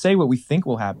 we didn't say what we think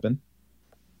will happen.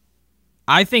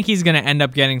 I think he's going to end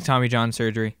up getting Tommy John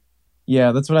surgery.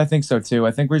 Yeah, that's what I think so too.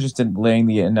 I think we're just delaying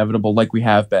the inevitable like we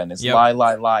have been. Is Yep.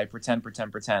 lie,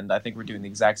 pretend. I think we're doing the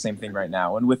exact same thing right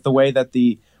now. And with the way that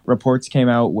the reports came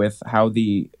out with how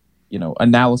the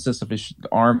analysis of his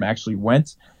arm actually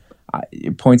went,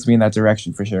 it points me in that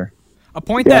direction for sure. A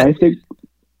point Yeah, that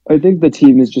I think the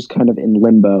team is just kind of in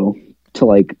limbo to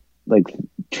like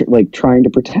trying to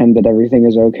pretend that everything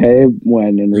is okay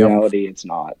when in reality it's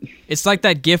not. it's like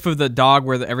that gif of the dog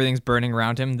where everything's burning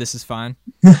around him. This is fine.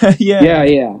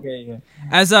 Yeah.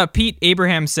 As Pete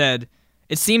Abraham said,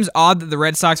 it seems odd that the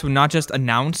Red Sox would not just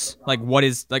announce what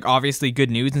is obviously good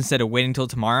news instead of waiting till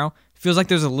tomorrow. Feels like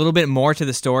there's a little bit more to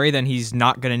the story than he's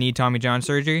not going to need Tommy John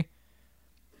surgery.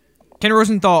 Ken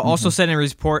Rosenthal also said in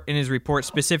his report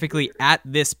specifically at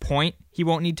this point he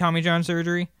won't need Tommy John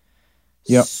surgery.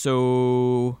 Yep.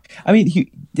 So I mean,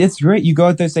 it's great. You go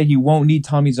out there and say he won't need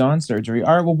Tommy John surgery.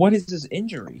 All right, well, what is his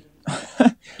injury?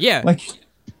 yeah,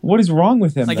 What is wrong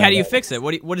with him? how do you fix it?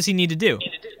 What does he need to do?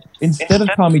 Instead of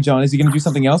Tommy John, is he going to do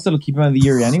something else that'll keep him out of the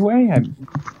year anyway?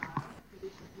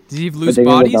 Does he have But loose they're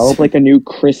gonna bodies? develop a new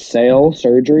Chris Sale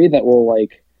surgery that will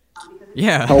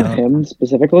Yeah. help him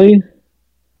specifically.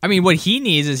 I mean, what he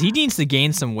needs is he needs to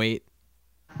gain some weight.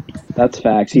 That's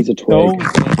facts. He's a twig.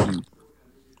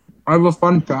 I have a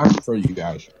fun fact for you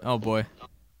guys. Oh boy.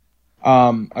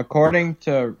 According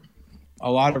to a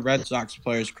lot of Red Sox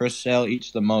players, Chris Sale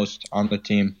eats the most on the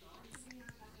team.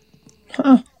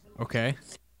 Okay.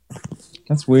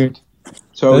 That's weird.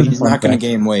 So That is a he's fun not going fact. to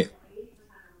gain weight.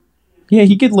 Yeah,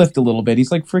 he could lift a little bit.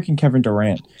 He's like freaking Kevin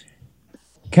Durant.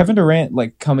 Kevin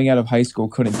Durant, coming out of high school,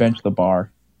 couldn't bench the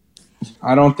bar.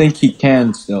 I don't think he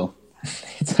can still.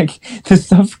 It's like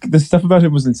the stuff about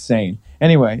him was insane.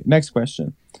 Anyway, next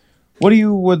question. What would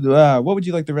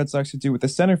you like the Red Sox to do with the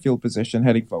center field position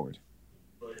heading forward?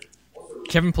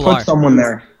 Kevin Pillar. Put someone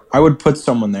there. I would put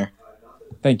someone there.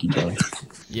 Thank you, Joey.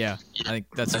 Yeah, I think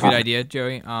that's a good idea,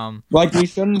 Joey. We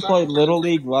shouldn't play Little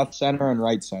League left center and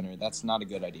right center. That's not a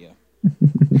good idea.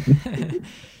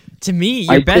 To me,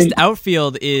 I your best think-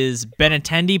 outfield is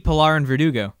Benintendi, Pillar, and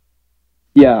Verdugo.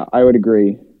 Yeah, I would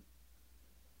agree.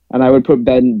 And I would put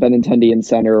Benintendi in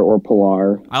center or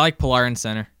Pilar. I like Pillar in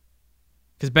center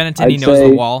because Benintendi I'd knows say-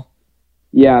 the wall.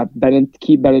 Yeah,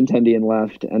 keep Benintendi in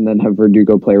left and then have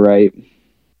Verdugo play right.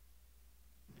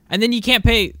 And then you can't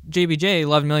pay JBJ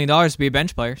 $11 million to be a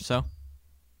bench player, so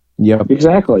Yep.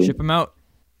 Exactly. ship him out.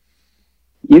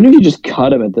 Even if you just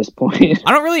cut him at this point.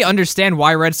 I don't really understand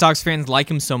why Red Sox fans like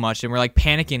him so much and were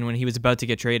panicking when he was about to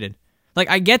get traded.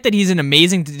 I get that he's an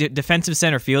amazing defensive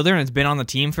center fielder and has been on the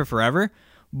team for forever,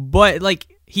 but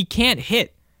he can't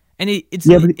hit. And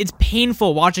it's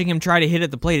painful watching him try to hit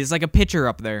at the plate. It's like a pitcher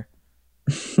up there.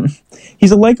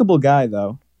 He's a likable guy,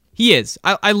 though. He is.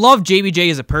 I love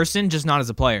JBJ as a person, just not as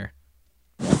a player.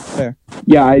 Fair.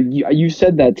 Yeah, you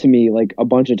said that to me a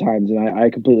bunch of times, and I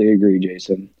completely agree,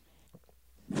 Jason.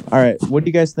 All right. What do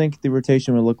you guys think the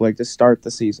rotation would look like to start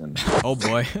the season? Oh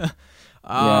boy.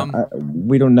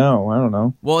 We don't know. I don't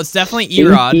know. Well, it's definitely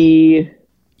Erod. Stinky.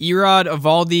 Erod,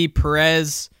 Evaldi,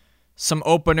 Perez, some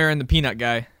opener, and the peanut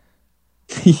guy.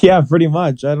 Yeah, pretty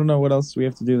much. I don't know what else we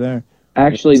have to do there.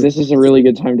 Actually, this is a really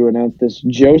good time to announce this.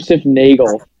 Joseph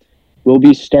Nagel will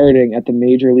be starting at the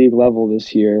major league level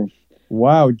this year.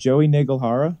 Wow, Joey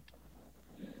Nagelhara?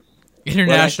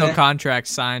 International contract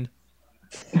signed.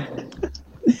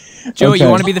 Joey, Okay. you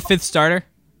want to be the fifth starter?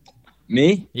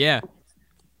 Me? Yeah.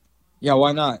 Yeah,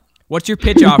 why not? What's your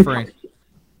pitch offering?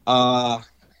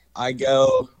 I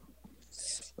go.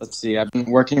 Let's see. I've been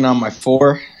working on my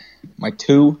 4, my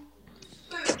 2,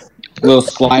 little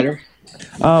slider.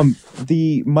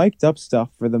 The mic'd up stuff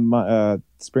for the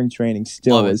spring training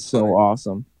still Love it. is so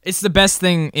awesome. It's the best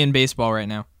thing in baseball right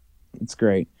now. It's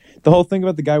great. The whole thing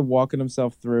about the guy walking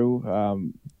himself through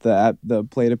the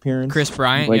plate appearance. Chris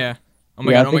Bryant, yeah. Oh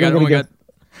my Yeah, god, oh my god, oh my god.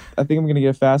 I think I'm gonna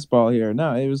get a fastball here.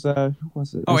 No, it was who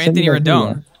was it? Oh, It was Anthony Sandy Rendon.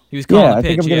 Alcantara. He was calling Yeah, the I pitch.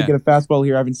 think I'm going to get a fastball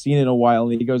here. I haven't seen it in a while.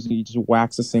 And he goes and he just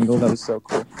whacks a single. That was so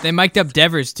cool. They mic'd up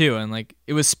Devers, too, and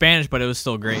it was Spanish, but it was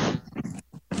still great.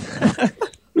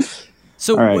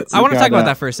 So right, I want to talk about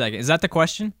that for a second. Is that the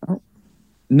question?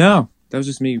 No, that was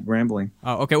just me rambling.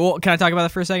 Oh, okay. Well, can I talk about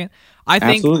that for a second? I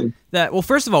think Absolutely. that, well,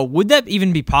 first of all, would that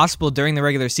even be possible during the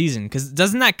regular season? Because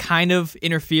doesn't that kind of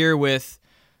interfere with,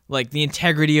 the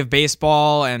integrity of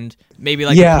baseball and maybe,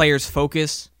 the player's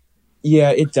focus? Yeah,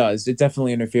 it does. It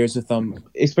definitely interferes with them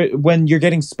when you're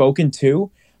getting spoken to.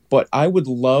 But I would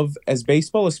love, as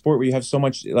baseball is a sport where you have so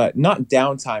much, not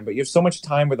downtime, but you have so much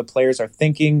time where the players are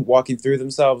thinking, walking through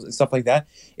themselves and stuff like that.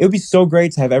 It would be so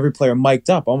great to have every player mic'd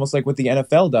up, almost like what the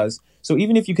NFL does. So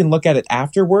even if you can look at it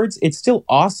afterwards, it's still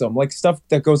awesome. Like stuff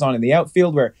that goes on in the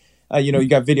outfield where, you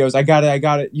got videos, I got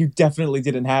it. You definitely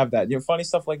didn't have that. Funny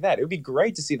stuff like that. It would be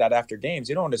great to see that after games.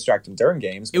 You don't want to distract them during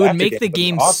games. It would make the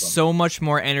game so much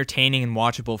more entertaining and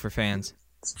watchable for fans.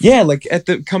 Yeah,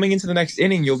 coming into the next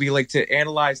inning, you'll be to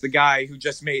analyze the guy who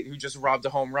just robbed a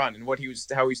home run and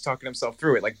how he's talking himself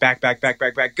through it, back,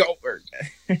 go, or,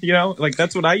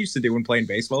 that's what I used to do when playing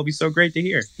baseball. It'd be so great to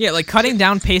hear. Yeah, cutting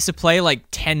down pace of play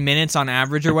 10 minutes on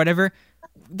average or whatever.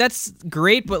 That's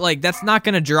great, but that's not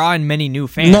going to draw in many new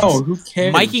fans. No, who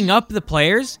cares? Miking up the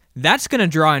players, that's going to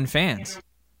draw in fans.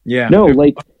 Yeah. No,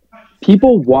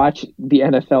 people watch the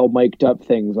NFL mic'd up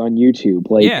things on YouTube.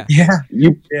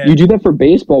 You do that for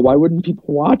baseball. Why wouldn't people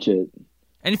watch it?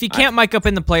 And if you can't mic up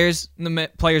in the players in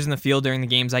the field during the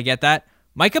games, I get that.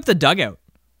 Mic up the dugout.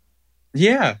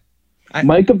 Yeah.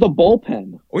 Mic up the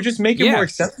bullpen. Or just make it more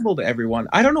accessible to everyone.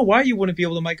 I don't know why you wouldn't be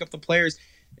able to mic up the players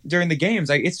during the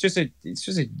games. It's just a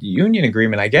union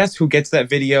agreement, I guess. Who gets that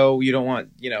video? You don't want,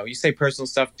 you say personal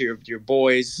stuff to your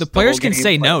boys. The players can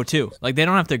say no too. They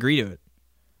don't have to agree to it.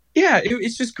 Yeah,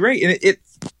 it's just great. And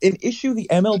an issue the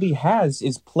MLB has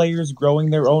is players growing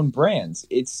their own brands.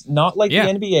 It's not like the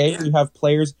NBA where you have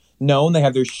players known, they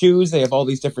have their shoes, they have all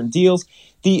these different deals.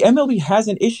 The MLB has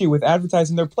an issue with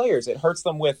advertising their players. It hurts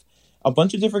them with a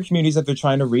bunch of different communities that they're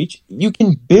trying to reach. You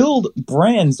can build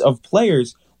brands of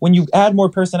players when you add more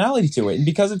personality to it. And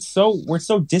because we're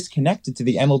so disconnected to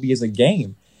the MLB as a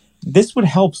game, this would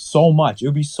help so much. It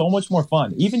would be so much more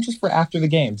fun, even just for after the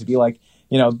game, to be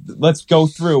let's go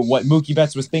through what Mookie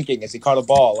Betts was thinking as he caught a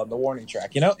ball on the warning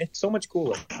track. It's so much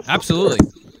cooler. Absolutely.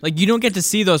 You don't get to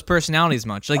see those personalities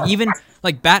much. Even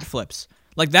bat flips.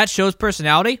 That shows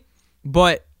personality,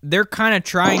 but they're kind of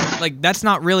trying, that's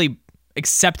not really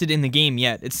accepted in the game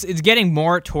yet. It's getting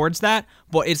more towards that,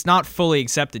 but it's not fully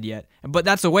accepted yet. But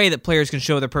that's a way that players can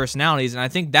show their personalities, and I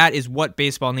think that is what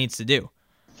baseball needs to do.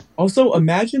 Also,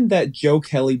 imagine that Joe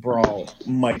Kelly brawl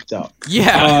mic'd up.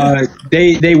 Yeah.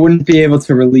 They wouldn't be able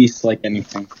to release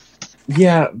anything.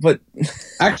 Yeah, but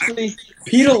actually,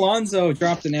 Pete Alonso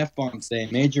dropped an F-bomb today.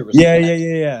 Major respect.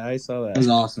 Yeah. I saw that. It was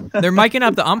awesome. They're miking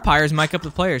up the umpires, mic up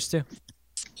the players too.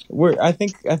 I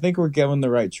think we're going the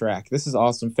right track. This is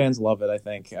awesome. Fans love it. I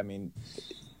think. I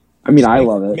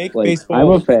love it. Make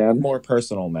baseball I'm a fan. More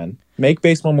personal, man. Make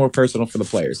baseball more personal for the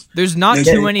players. There's not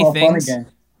too many things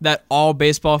that all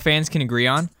baseball fans can agree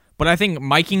on, but I think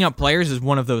miking up players is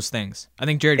one of those things. I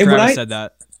think Jared Travis said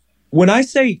that. When I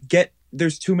say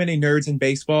there's too many nerds in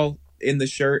baseball in the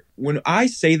shirt, when I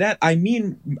say that, I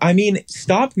mean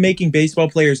stop making baseball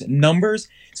players numbers,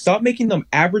 stop making them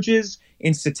averages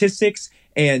in statistics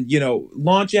and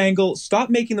launch angle, stop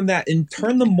making them that and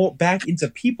turn them more back into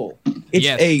people. It's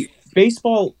a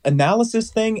baseball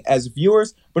analysis thing as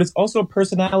viewers, but it's also a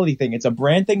personality thing. It's a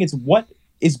brand thing. It's what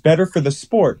is better for the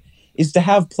sport is to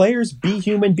have players be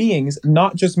human beings,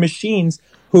 not just machines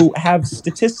who have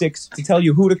statistics to tell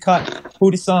you who to cut,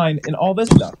 who to sign, and all this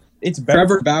stuff. It's better.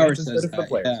 Trevor Bauer says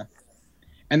that, yeah.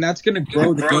 And that's going to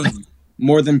grow the game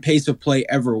more than pace of play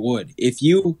ever would. If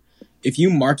you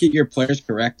market your players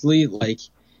correctly,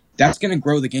 that's going to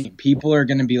grow the game. People are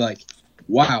going to be like,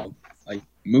 wow,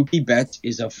 Mookie Betts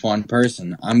is a fun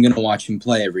person. I'm going to watch him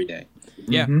play every day.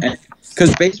 Yeah.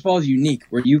 Because baseball is unique,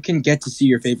 where you can get to see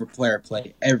your favorite player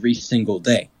play every single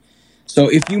day. So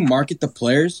if you market the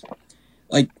players,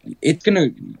 it's going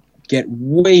to get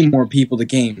way more people to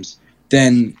games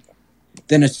than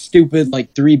a stupid,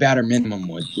 3-batter minimum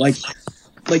would.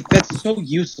 That's so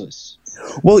useless.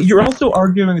 Well, you're also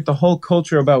arguing with the whole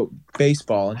culture about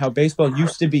baseball and how baseball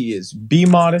used to be is be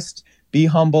modest, be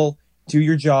humble, do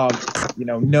your job,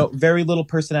 no very little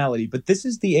personality. But this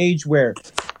is the age where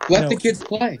let the kids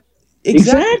play.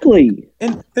 Exactly.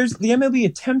 And there's the MLB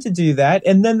attempted to do that,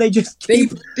 and then they just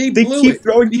keep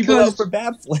throwing people out for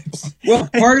bat flips. Well,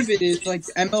 part of it is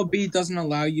MLB doesn't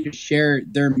allow you to share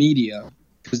their media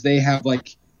because they have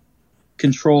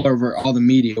control over all the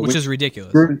media, which is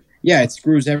ridiculous. It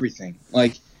screws everything.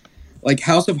 Like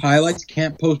House of Highlights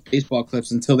can't post baseball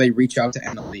clips until they reach out to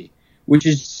MLB, which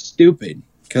is stupid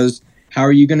because how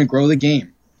are you going to grow the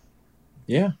game?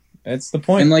 Yeah, that's the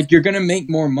point. And like you're going to make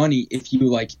more money if you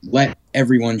like let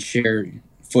everyone share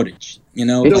footage, you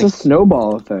know? It's Like, a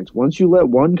snowball effect. Once you let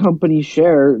one company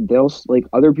share, they'll like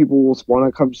other people will want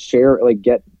to come share, like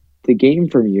get the game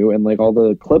from you and like all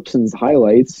the clips and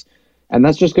highlights, and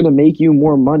that's just going to make you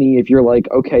more money. If you're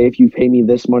like, okay, if you pay me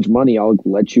this much money, I'll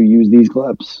let you use these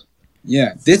clips.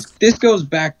 yeah, this goes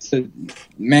back to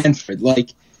Manfred. Like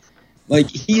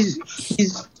he's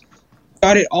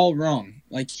got it all wrong.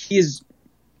 Like he's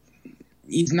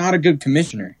not a good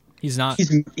commissioner. He's not.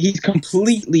 He's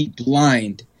completely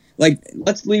blind. Like,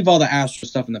 let's leave all the Astro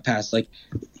stuff in the past. Like,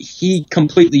 he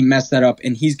completely messed that up,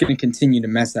 and he's going to continue to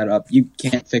mess that up. You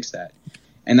can't fix that.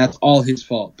 And that's all his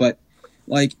fault. But,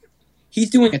 like, he's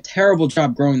doing a terrible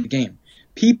job growing the game.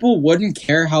 People wouldn't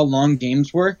care how long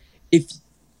games were if,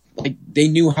 like, they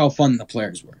knew how fun the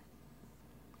players were.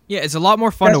 Yeah, it's a lot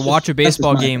more fun That's to watch a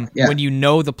baseball game yeah. when you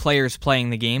know the players playing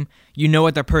the game. You know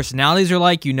what their personalities are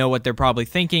like. You know what they're probably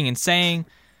thinking and saying.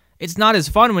 It's not as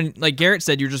fun when, like Garrett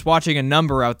said, you're just watching a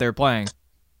number out there playing.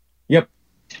 Yep.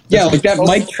 Yeah, like that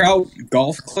Mike Trout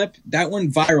golf clip, that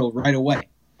went viral right away.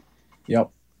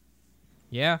 Yep.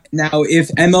 Yeah. Now, if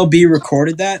MLB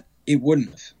recorded that, it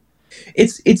wouldn't have.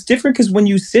 It's different because when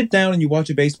you sit down and you watch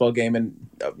a baseball game and,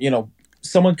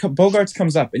 Bogarts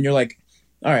comes up and you're like,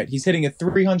 all right, he's hitting a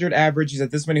 300 average. He's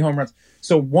at this many home runs.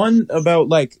 So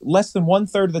less than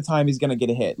 1/3 of the time he's going to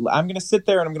get a hit. I'm going to sit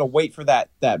there and I'm going to wait for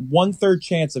that 1/3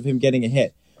 chance of him getting a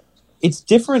hit. It's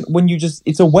different when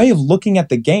it's a way of looking at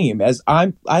the game. As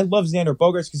I love Xander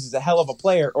Bogaerts because he's a hell of a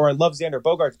player, or I love Xander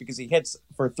Bogaerts because he hits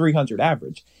for 300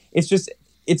 average.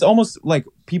 It's almost like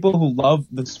people who love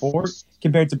the sport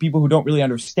compared to people who don't really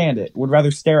understand it would rather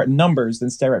stare at numbers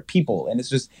than stare at people. And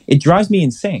it drives me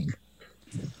insane.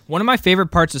 One of my favorite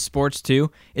parts of sports,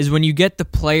 too, is when you get the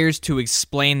players to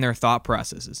explain their thought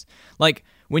processes. Like,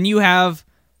 when you have,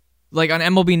 like, on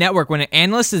MLB Network, when an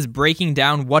analyst is breaking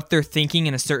down what they're thinking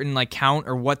in a certain, like, count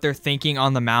or what they're thinking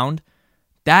on the mound,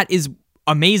 that is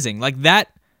amazing. Like, that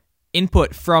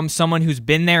input from someone who's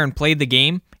been there and played the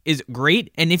game is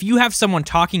great. And if you have someone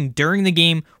talking during the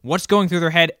game, what's going through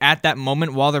their head at that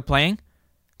moment while they're playing,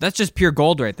 that's just pure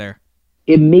gold right there.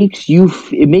 It makes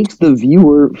the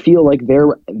viewer feel like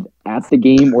they're at the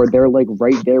game or they're like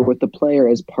right there with the player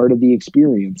as part of the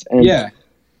experience. And Yeah.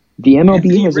 the MLB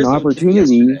Anthony has an Rizzo did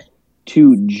opportunity yesterday.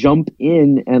 to jump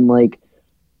in and like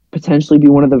potentially be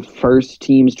one of the first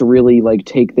teams to really like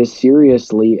take this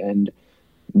seriously, and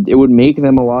it would make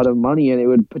them a lot of money and it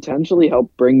would potentially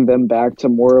help bring them back to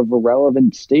more of a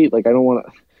relevant state. Like,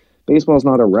 baseball's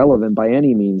not irrelevant by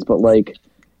any means, but like,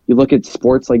 you look at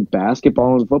sports like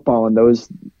basketball and football, and those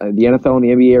the NFL and the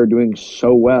NBA are doing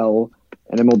so well,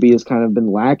 and MLB has kind of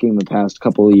been lacking the past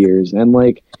couple of years. And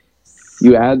like,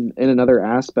 you add in another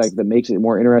aspect that makes it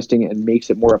more interesting and makes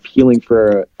it more appealing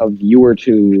for a viewer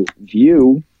to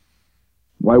view.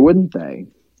 Why wouldn't they?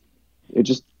 It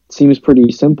just seems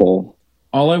pretty simple.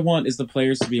 All I want is the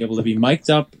players to be able to be mic'd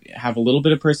up, have a little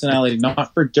bit of personality,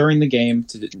 not for during the game.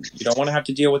 You don't want to have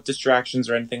to deal with distractions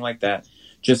or anything like that.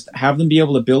 Just have them be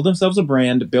able to build themselves a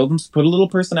brand, put a little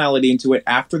personality into it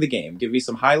after the game. Give me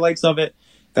some highlights of it.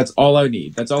 That's all I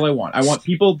need. That's all I want. I want to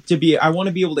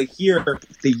be able to hear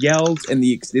the yells and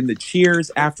the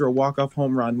cheers after a walk-off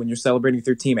home run when you're celebrating with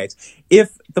your teammates,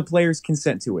 if the players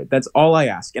consent to it. That's all I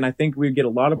ask. And I think we'd get a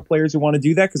lot of players who want to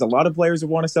do that, because a lot of players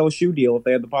would want to sell a shoe deal if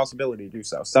they had the possibility to do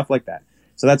so. Stuff like that.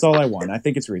 So that's all I want. I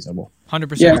think it's reasonable.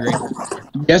 100%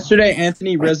 agree. Yesterday,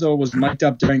 Anthony Rizzo was mic'd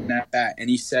up during that bat, and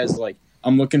he says, like,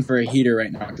 I'm looking for a heater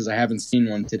right now because I haven't seen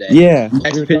one today. Yeah.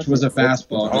 Next pitch was a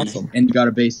fastball, Awesome. and you got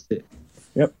a base hit.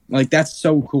 Yep. Like, that's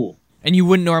so cool. And you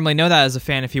wouldn't normally know that as a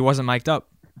fan if he wasn't mic'd up.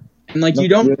 And like, No, you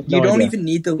don't idea. even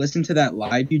need to listen to that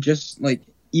live. You just, like,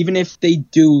 even if they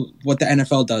do what the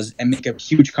NFL does and make a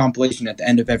huge compilation at the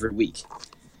end of every week.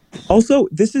 Also,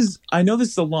 I know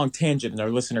this is a long tangent in our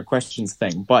listener questions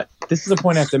thing, but this is a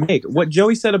point I have to make. What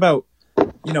Joey said about,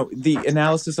 the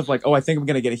analysis of like, oh, I think I'm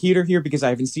going to get a heater here because I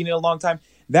haven't seen it in a long time.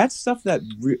 That's stuff that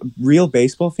real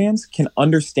baseball fans can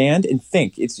understand and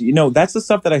think. It's, that's the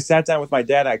stuff that I sat down with my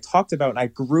dad, I talked about, and I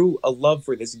grew a love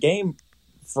for this game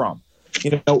from.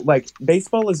 Like,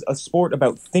 baseball is a sport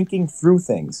about thinking through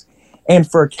things. And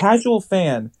for a casual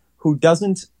fan who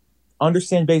doesn't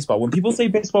understand baseball, when people say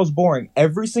baseball is boring,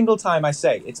 every single time I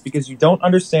say it's because you don't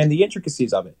understand the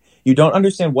intricacies of it. You don't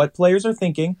understand what players are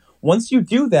thinking. Once you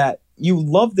do that, you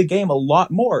love the game a lot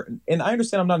more. And I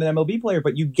understand I'm not an MLB player,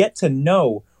 but you get to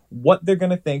know what they're going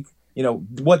to think,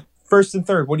 what first and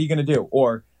third, what are you going to do?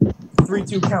 Or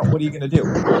 3-2 count, what are you going to do?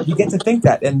 You get to think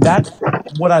that, and that's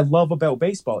what I love about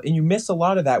baseball. And you miss a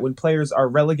lot of that when players are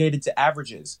relegated to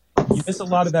averages. You miss a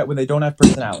lot of that when they don't have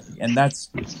personality, and that's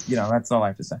all I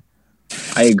have to say.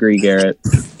 I agree, Garrett.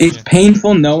 It's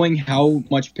painful knowing how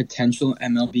much potential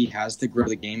MLB has to grow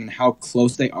the game and how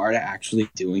close they are to actually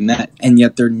doing that, and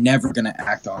yet they're never going to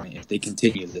act on it if they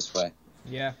continue this way.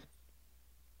 Yeah.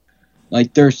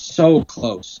 Like, they're so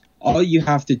close. All you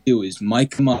have to do is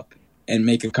mic them up and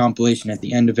make a compilation at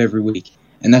the end of every week,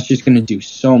 and that's just going to do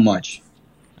so much.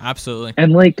 Absolutely.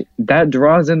 And, like, that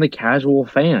draws in the casual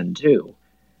fan, too.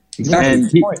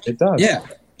 Exactly. And it does. Yeah.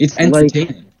 It's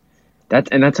entertaining.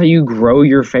 That's how you grow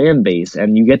your fan base,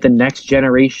 and you get the next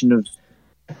generation of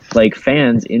like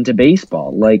fans into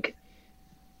baseball. Like,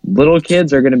 little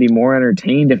kids are going to be more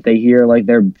entertained if they hear like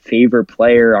their favorite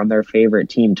player on their favorite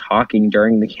team talking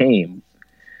during the game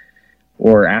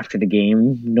or after the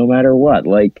game, no matter what.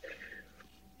 Like,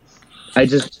 it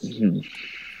just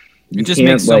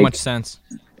makes so much sense.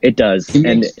 It does. It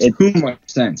makes too much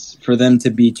sense for them to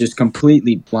be just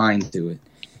completely blind to it.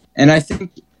 And I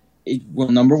think,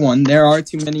 number one, there are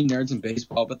too many nerds in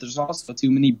baseball, but there's also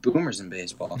too many boomers in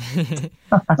baseball.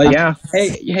 Like, yeah.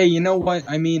 Hey, you know what?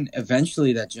 I mean,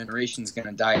 eventually that generation's going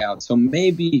to die out. So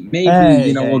maybe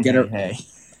we'll get a... Hey.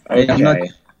 Okay.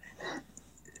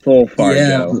 Full far,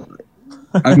 Joe.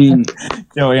 I mean...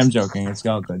 Joey, I'm joking. It's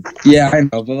all good. Yeah, I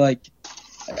know, but like...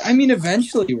 I mean,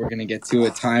 eventually we're going to get to a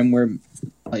time where,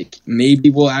 like, maybe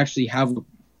we'll actually have a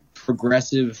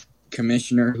progressive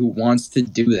commissioner who wants to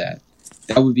do that.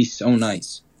 That would be so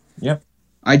nice. Yep.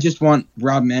 I just want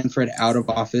Rob Manfred out of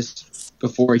office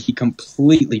before he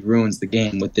completely ruins the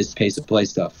game with this pace of play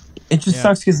stuff. It just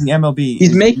sucks because the MLB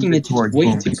he's making it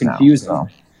way too confusing. Now,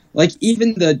 so. Like,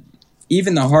 even the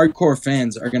hardcore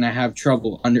fans are going to have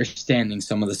trouble understanding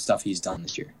some of the stuff he's done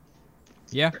this year.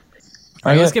 Yeah.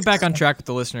 All right, let's get back on track with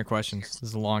the listener questions. This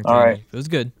is a long tangent. All right. It was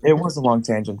good. It was a long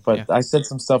tangent, but I said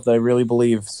some stuff that I really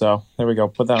believe, so there we go.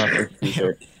 Put that on your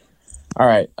t-shirt. All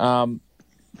right. Devers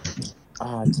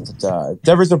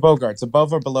or Bogarts,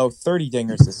 above or below 30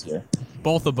 dingers this year?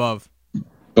 Both above.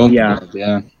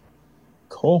 Yeah.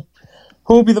 Cool.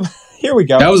 Who will be the... Here we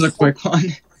go. That was a quick one.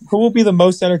 Who will be the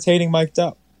most entertaining mic'd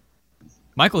up?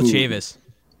 Michael Chavis.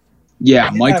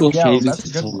 Yeah, Michael Chavis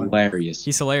is hilarious.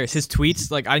 He's hilarious. His tweets,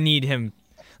 like, I need him.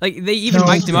 Like, they even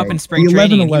mic'd him up in spring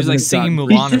training, and he was, like, singing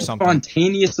Mulan or something. He's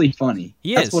spontaneously funny.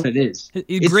 He That's is. what it is.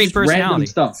 He's great personality. Random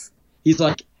stuff. He's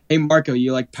like, hey, Marco,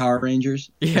 you like Power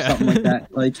Rangers? Yeah. Or something like that.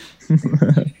 Like,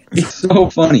 it's so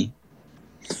funny.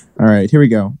 All right, here we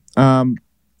go. Who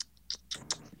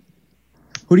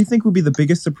do you think would be the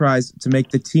biggest surprise to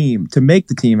make the team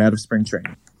out of spring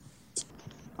training?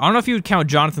 I don't know if you would count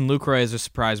Jonathan Lucroy as a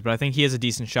surprise, but I think he has a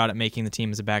decent shot at making the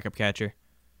team as a backup catcher.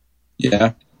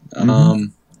 Yeah.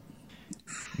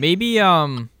 Maybe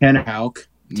Tanner Houck.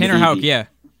 Tanner Houck, yeah.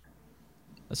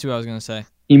 That's who I was going to say.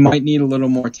 He might need a little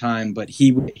more time, but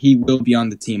he will be on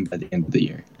the team by the end of the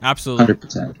year. Absolutely.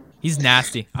 100%. He's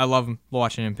nasty. I love him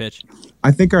watching him pitch.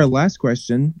 I think our last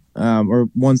question,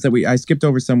 or ones that I skipped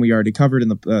over some we already covered in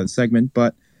the segment,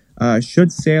 but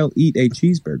should Sale eat a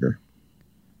cheeseburger?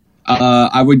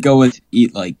 I would go with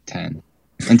eat like 10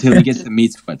 until he gets the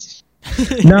meat sweats.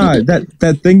 No,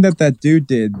 that thing that dude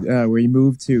did where he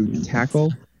moved to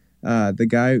tackle the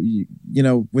guy,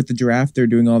 with the giraffe, they're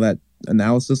doing all that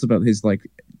analysis about his like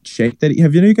shake that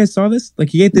you guys saw this? Like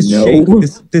he ate this shake,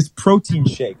 this protein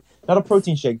shake, not a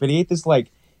protein shake, but he ate this like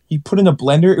he put in a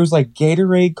blender. It was like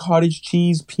Gatorade, cottage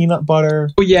cheese, peanut butter.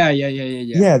 Oh yeah.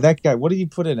 Yeah, that guy. What did he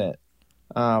put in it?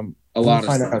 A lot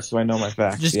of stuff. So I know my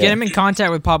facts. Just get him in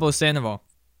contact with Pablo Sandoval.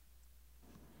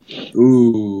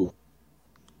 Ooh.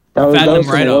 That was Fatten him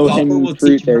right up. low-hanging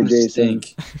fruit there, Jason.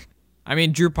 I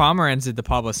mean, Drew Pomeranz did the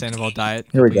Pablo Sandoval diet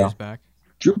a Here we couple go. years back.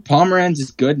 Drew Pomeranz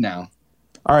is good now.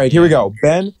 All right, here we go.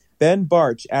 Ben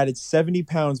Barch added 70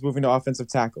 pounds moving to offensive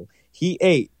tackle. He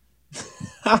ate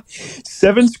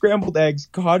 7 scrambled eggs,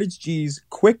 cottage cheese,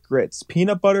 quick grits,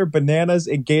 peanut butter, bananas,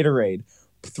 and Gatorade.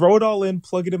 Throw it all in,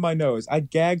 plug it in my nose. I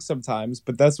gag sometimes,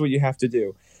 but that's what you have to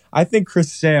do. I think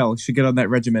Chris Sale should get on that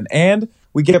regimen. And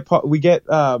we get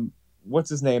what's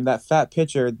his name? That fat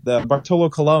pitcher, the Bartolo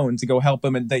Colon, to go help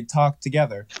him, and they talk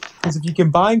together. Because if you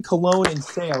combine Colon and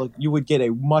Sale, you would get a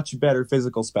much better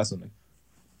physical specimen.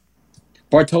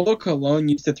 Bartolo Colon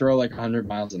used to throw like 100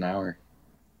 miles an hour.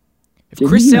 If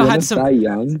Chris Sale had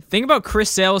some... Think about Chris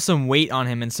Sale with some weight on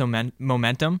him and some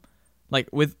momentum. Like,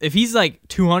 if he's like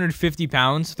 250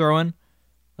 pounds throwing,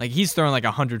 like he's throwing like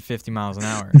 150 miles an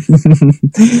hour.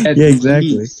 Yeah,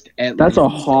 exactly. That's a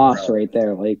hoss right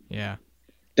there. Like, yeah.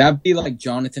 That'd be like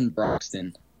Jonathan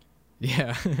Broxton.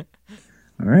 Yeah.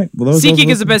 All right. Well, SeatGeek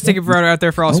is the best ticket provider out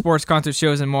there for all sports, concerts,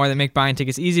 shows, and more. They make buying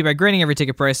tickets easy by grading every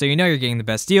ticket price so you know you're getting the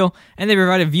best deal. And they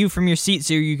provide a view from your seat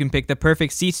so you can pick the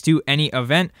perfect seats to any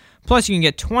event. Plus, you can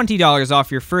get $20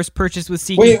 off your first purchase with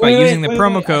SeatGeek by using the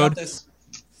promo code.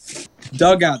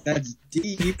 Dugout. That's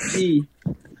DUGOUT.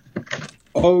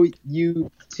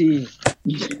 DUGOUT.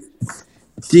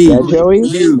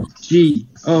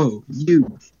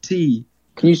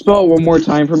 Can you spell it one more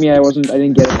time for me? I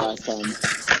didn't get it last time.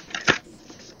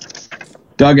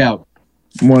 Dugout.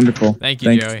 Wonderful. Thank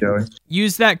you, Joey.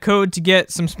 Use that code to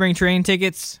get some spring training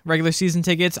tickets, regular season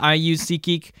tickets. I use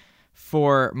SeatGeek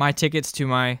for my tickets to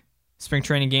my spring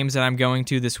training games that I'm going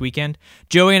to this weekend.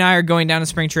 Joey and I are going down to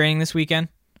spring training this weekend.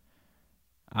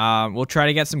 We'll try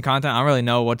to get some content. I don't really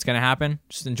know what's going to happen.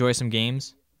 Just enjoy some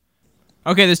games.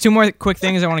 Okay, there's two more quick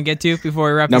things I want to get to before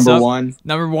we wrap this up.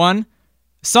 Number one,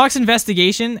 Sox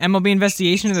investigation, MLB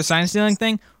investigation of the sign stealing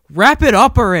thing. Wrap it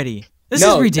up already. This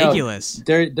is ridiculous.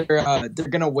 No. They're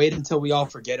gonna wait until we all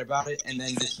forget about it and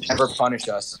then just never punish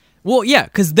us. Well, yeah,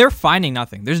 because they're finding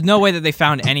nothing. There's no way that they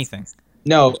found anything.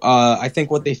 No, I think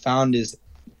what they found is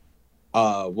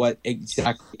what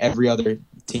exactly every other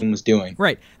team was doing.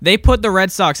 Right. They put the Red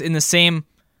Sox in the same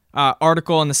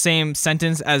article in the same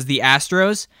sentence as the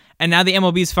Astros, and now the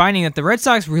MLB is finding that the Red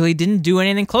Sox really didn't do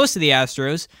anything close to the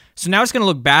Astros. So now it's going to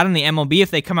look bad on the MLB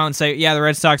if they come out and say, yeah, the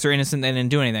Red Sox are innocent, they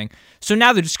didn't do anything. So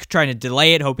now they're just trying to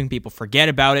delay it, hoping people forget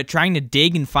about it, trying to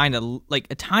dig and find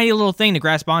a tiny little thing to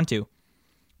grasp onto.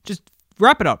 Just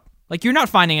wrap it up. Like, you're not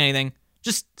finding anything.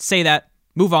 Just say that.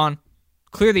 Move on.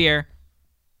 Clear the air.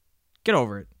 Get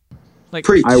over it. Like,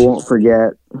 Preach. I won't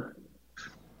forget.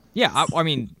 Yeah, I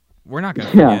mean, we're not going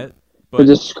to forget. But the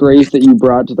disgrace that you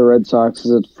brought to the Red Sox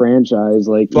as a franchise,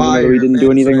 like, even though we didn't do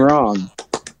anything wrong.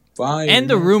 And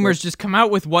the rumors just come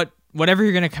out with whatever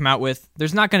you're going to come out with.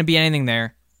 There's not going to be anything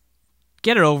there.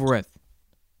 Get it over with.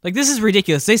 Like, this is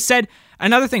ridiculous. They said,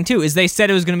 another thing too, is they said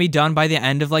it was going to be done by the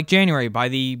end of, like, January, by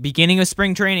the beginning of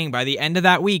spring training, by the end of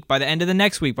that week, by the end of the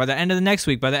next week, by the end of the next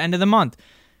week, by the end of the month.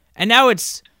 And now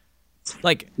it's,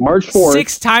 like, March 4th.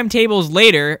 6 timetables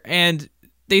later, and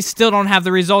they still don't have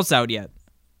the results out yet.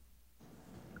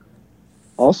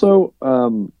 Also,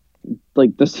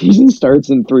 like, the season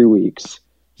starts in 3 weeks.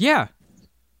 Yeah.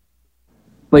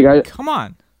 Like, come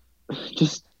on.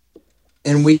 Just.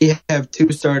 And we have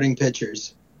 2 starting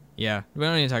pitchers. Yeah, we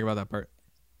don't need to talk about that part.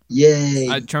 Yay.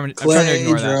 I'm trying to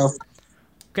ignore that.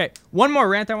 Okay, one more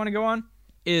rant I want to go on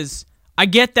is, I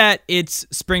get that it's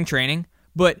spring training,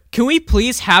 but can we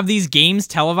please have these games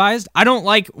televised? I don't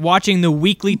like watching the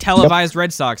weekly televised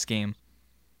Red Sox game.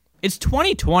 It's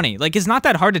 2020. Like, it's not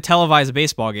that hard to televise a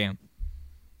baseball game.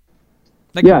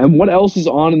 Like, yeah, and what else is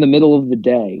on in the middle of the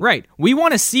day? Right. We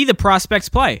want to see the prospects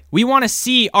play. We want to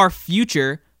see our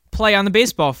future play on the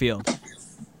baseball field.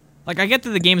 Like, I get that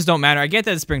the games don't matter. I get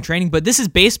that it's spring training, but this is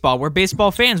baseball. We're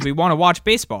baseball fans. We want to watch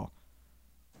baseball.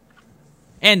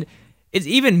 And it's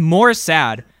even more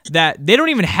sad that they don't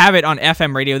even have it on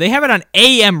FM radio. They have it on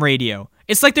AM radio.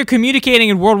 It's like they're communicating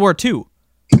in World War II.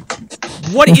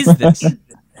 What is this?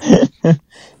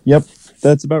 Yep,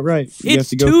 that's about right.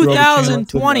 It's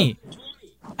 2020.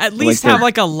 At least have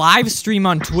like a live stream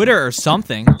on Twitter or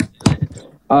something.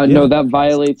 No, that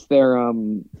violates their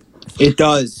It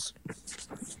does.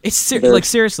 It's like,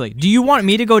 seriously. Do you want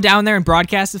me to go down there and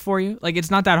broadcast it for you? Like, it's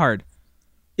not that hard.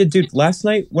 Yeah, dude. Last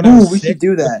night when I was sick, we should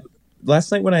do that.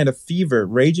 Last night when I had a fever,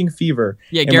 raging fever.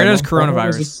 Yeah, Garrett has coronavirus. I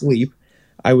was asleep.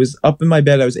 I was up in my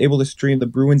bed. I was able to stream the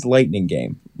Bruins Lightning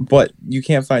game, but you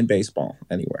can't find baseball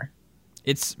anywhere.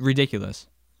 It's ridiculous.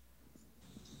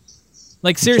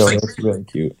 Like, seriously. That's really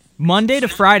cute. Monday to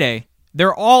Friday,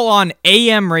 they're all on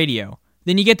AM radio.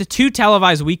 Then you get the 2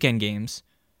 televised weekend games.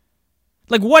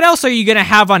 Like, what else are you going to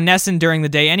have on Nesson during the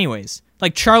day anyways?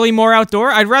 Like, Charlie Moore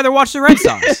Outdoor? I'd rather watch the Red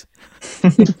Sox.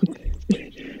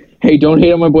 Hey, don't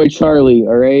hate on my boy Charlie,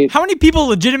 all right? How many people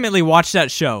legitimately watch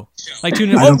that show? Like, tune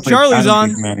in, Charlie's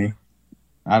on.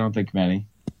 I don't think many.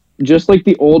 Just like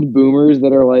the old boomers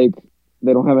that are like,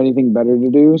 they don't have anything better to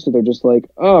do, so they're just like,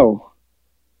 oh.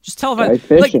 Just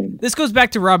televise. Like, this goes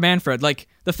back to Rob Manfred. Like,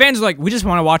 the fans are like, we just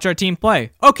want to watch our team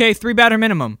play. Okay, 3 batter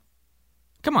minimum.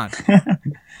 Come on.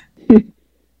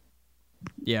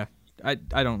 Yeah, I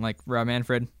don't like Rob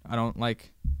Manfred. I don't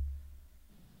like.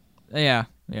 Yeah.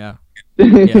 Yeah,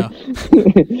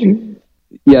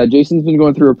 Jason's been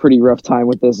going through a pretty rough time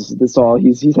with this all.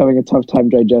 He's having a tough time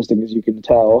digesting, as you can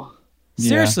tell.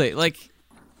 Seriously, like,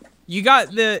 you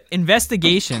got the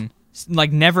investigation,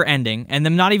 like, never ending, and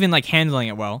them not even, like, handling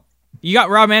it well. You got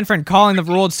Rob Manfred calling the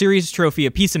World Series trophy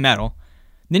a piece of metal.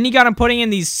 Then you got him putting in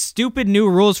these stupid new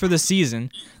rules for the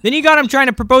season. Then you got him trying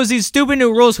to propose these stupid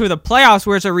new rules for the playoffs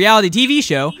where it's a reality TV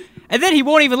show. And then he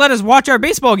won't even let us watch our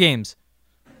baseball games.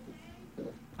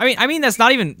 I mean that's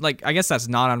not even, like, I guess that's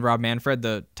not on Rob Manfred,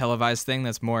 the televised thing.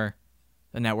 That's more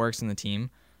the networks and the team.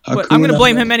 But I'm going to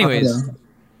blame him anyways.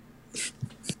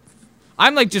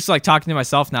 I'm, like, just, like, talking to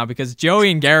myself now because Joey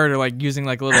and Garrett are, like, using,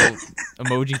 like, little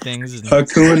emoji things. And...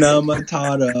 Hakuna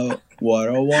Matata. What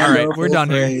a wonderful All right, we're done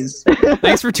phrase. Here.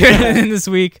 Thanks for tuning in this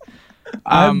week.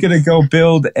 I'm gonna go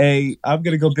build a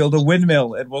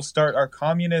windmill, and we'll start our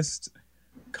communist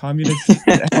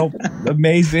help.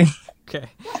 Amazing. Okay.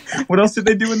 What else did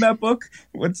they do in that book?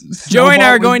 Joey and I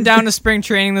are going down to spring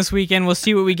training this weekend. We'll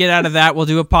see what we get out of that. We'll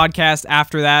do a podcast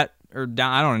after that, or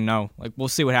down. I don't know. Like, we'll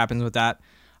see what happens with that.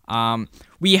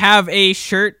 We have a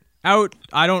shirt out.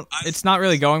 It's not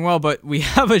really going well, but we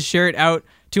have a shirt out.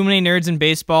 Too Many Nerds in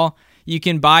Baseball. You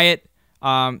can buy it.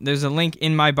 There's a link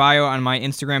in my bio on my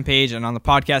Instagram page and on the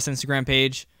podcast Instagram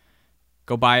page.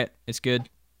 Go buy it. It's good.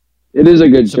 It is a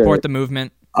good Support shirt. the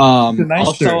movement. nice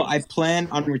Also, shirt. I plan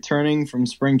on returning from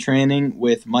spring training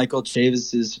with Michael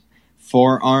Chavis's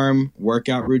forearm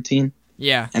workout routine,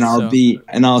 Yeah. and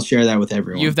I'll share that with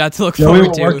everyone. You have that to look Joey forward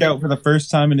will to. work out for the first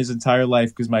time in his entire life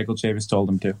because Michael Chavis told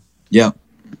him to. Yep,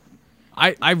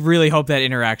 I really hope that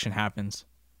interaction happens.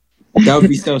 that would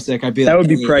be so sick. I'd be That like, would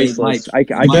be hey, priceless.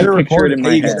 Mike, I better can picture record it in it. my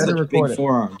Hey, you head. better such record big it.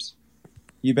 forearms.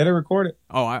 You better record it.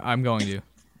 Oh, I'm going to.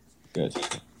 Good.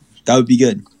 That would be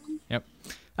good.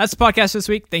 That's the podcast this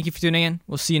week. Thank you for tuning in.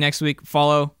 We'll see you next week.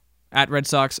 Follow at Red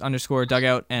Sox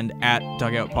 _dugout and at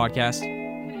Dugout Podcast.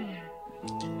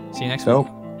 See you next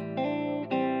week.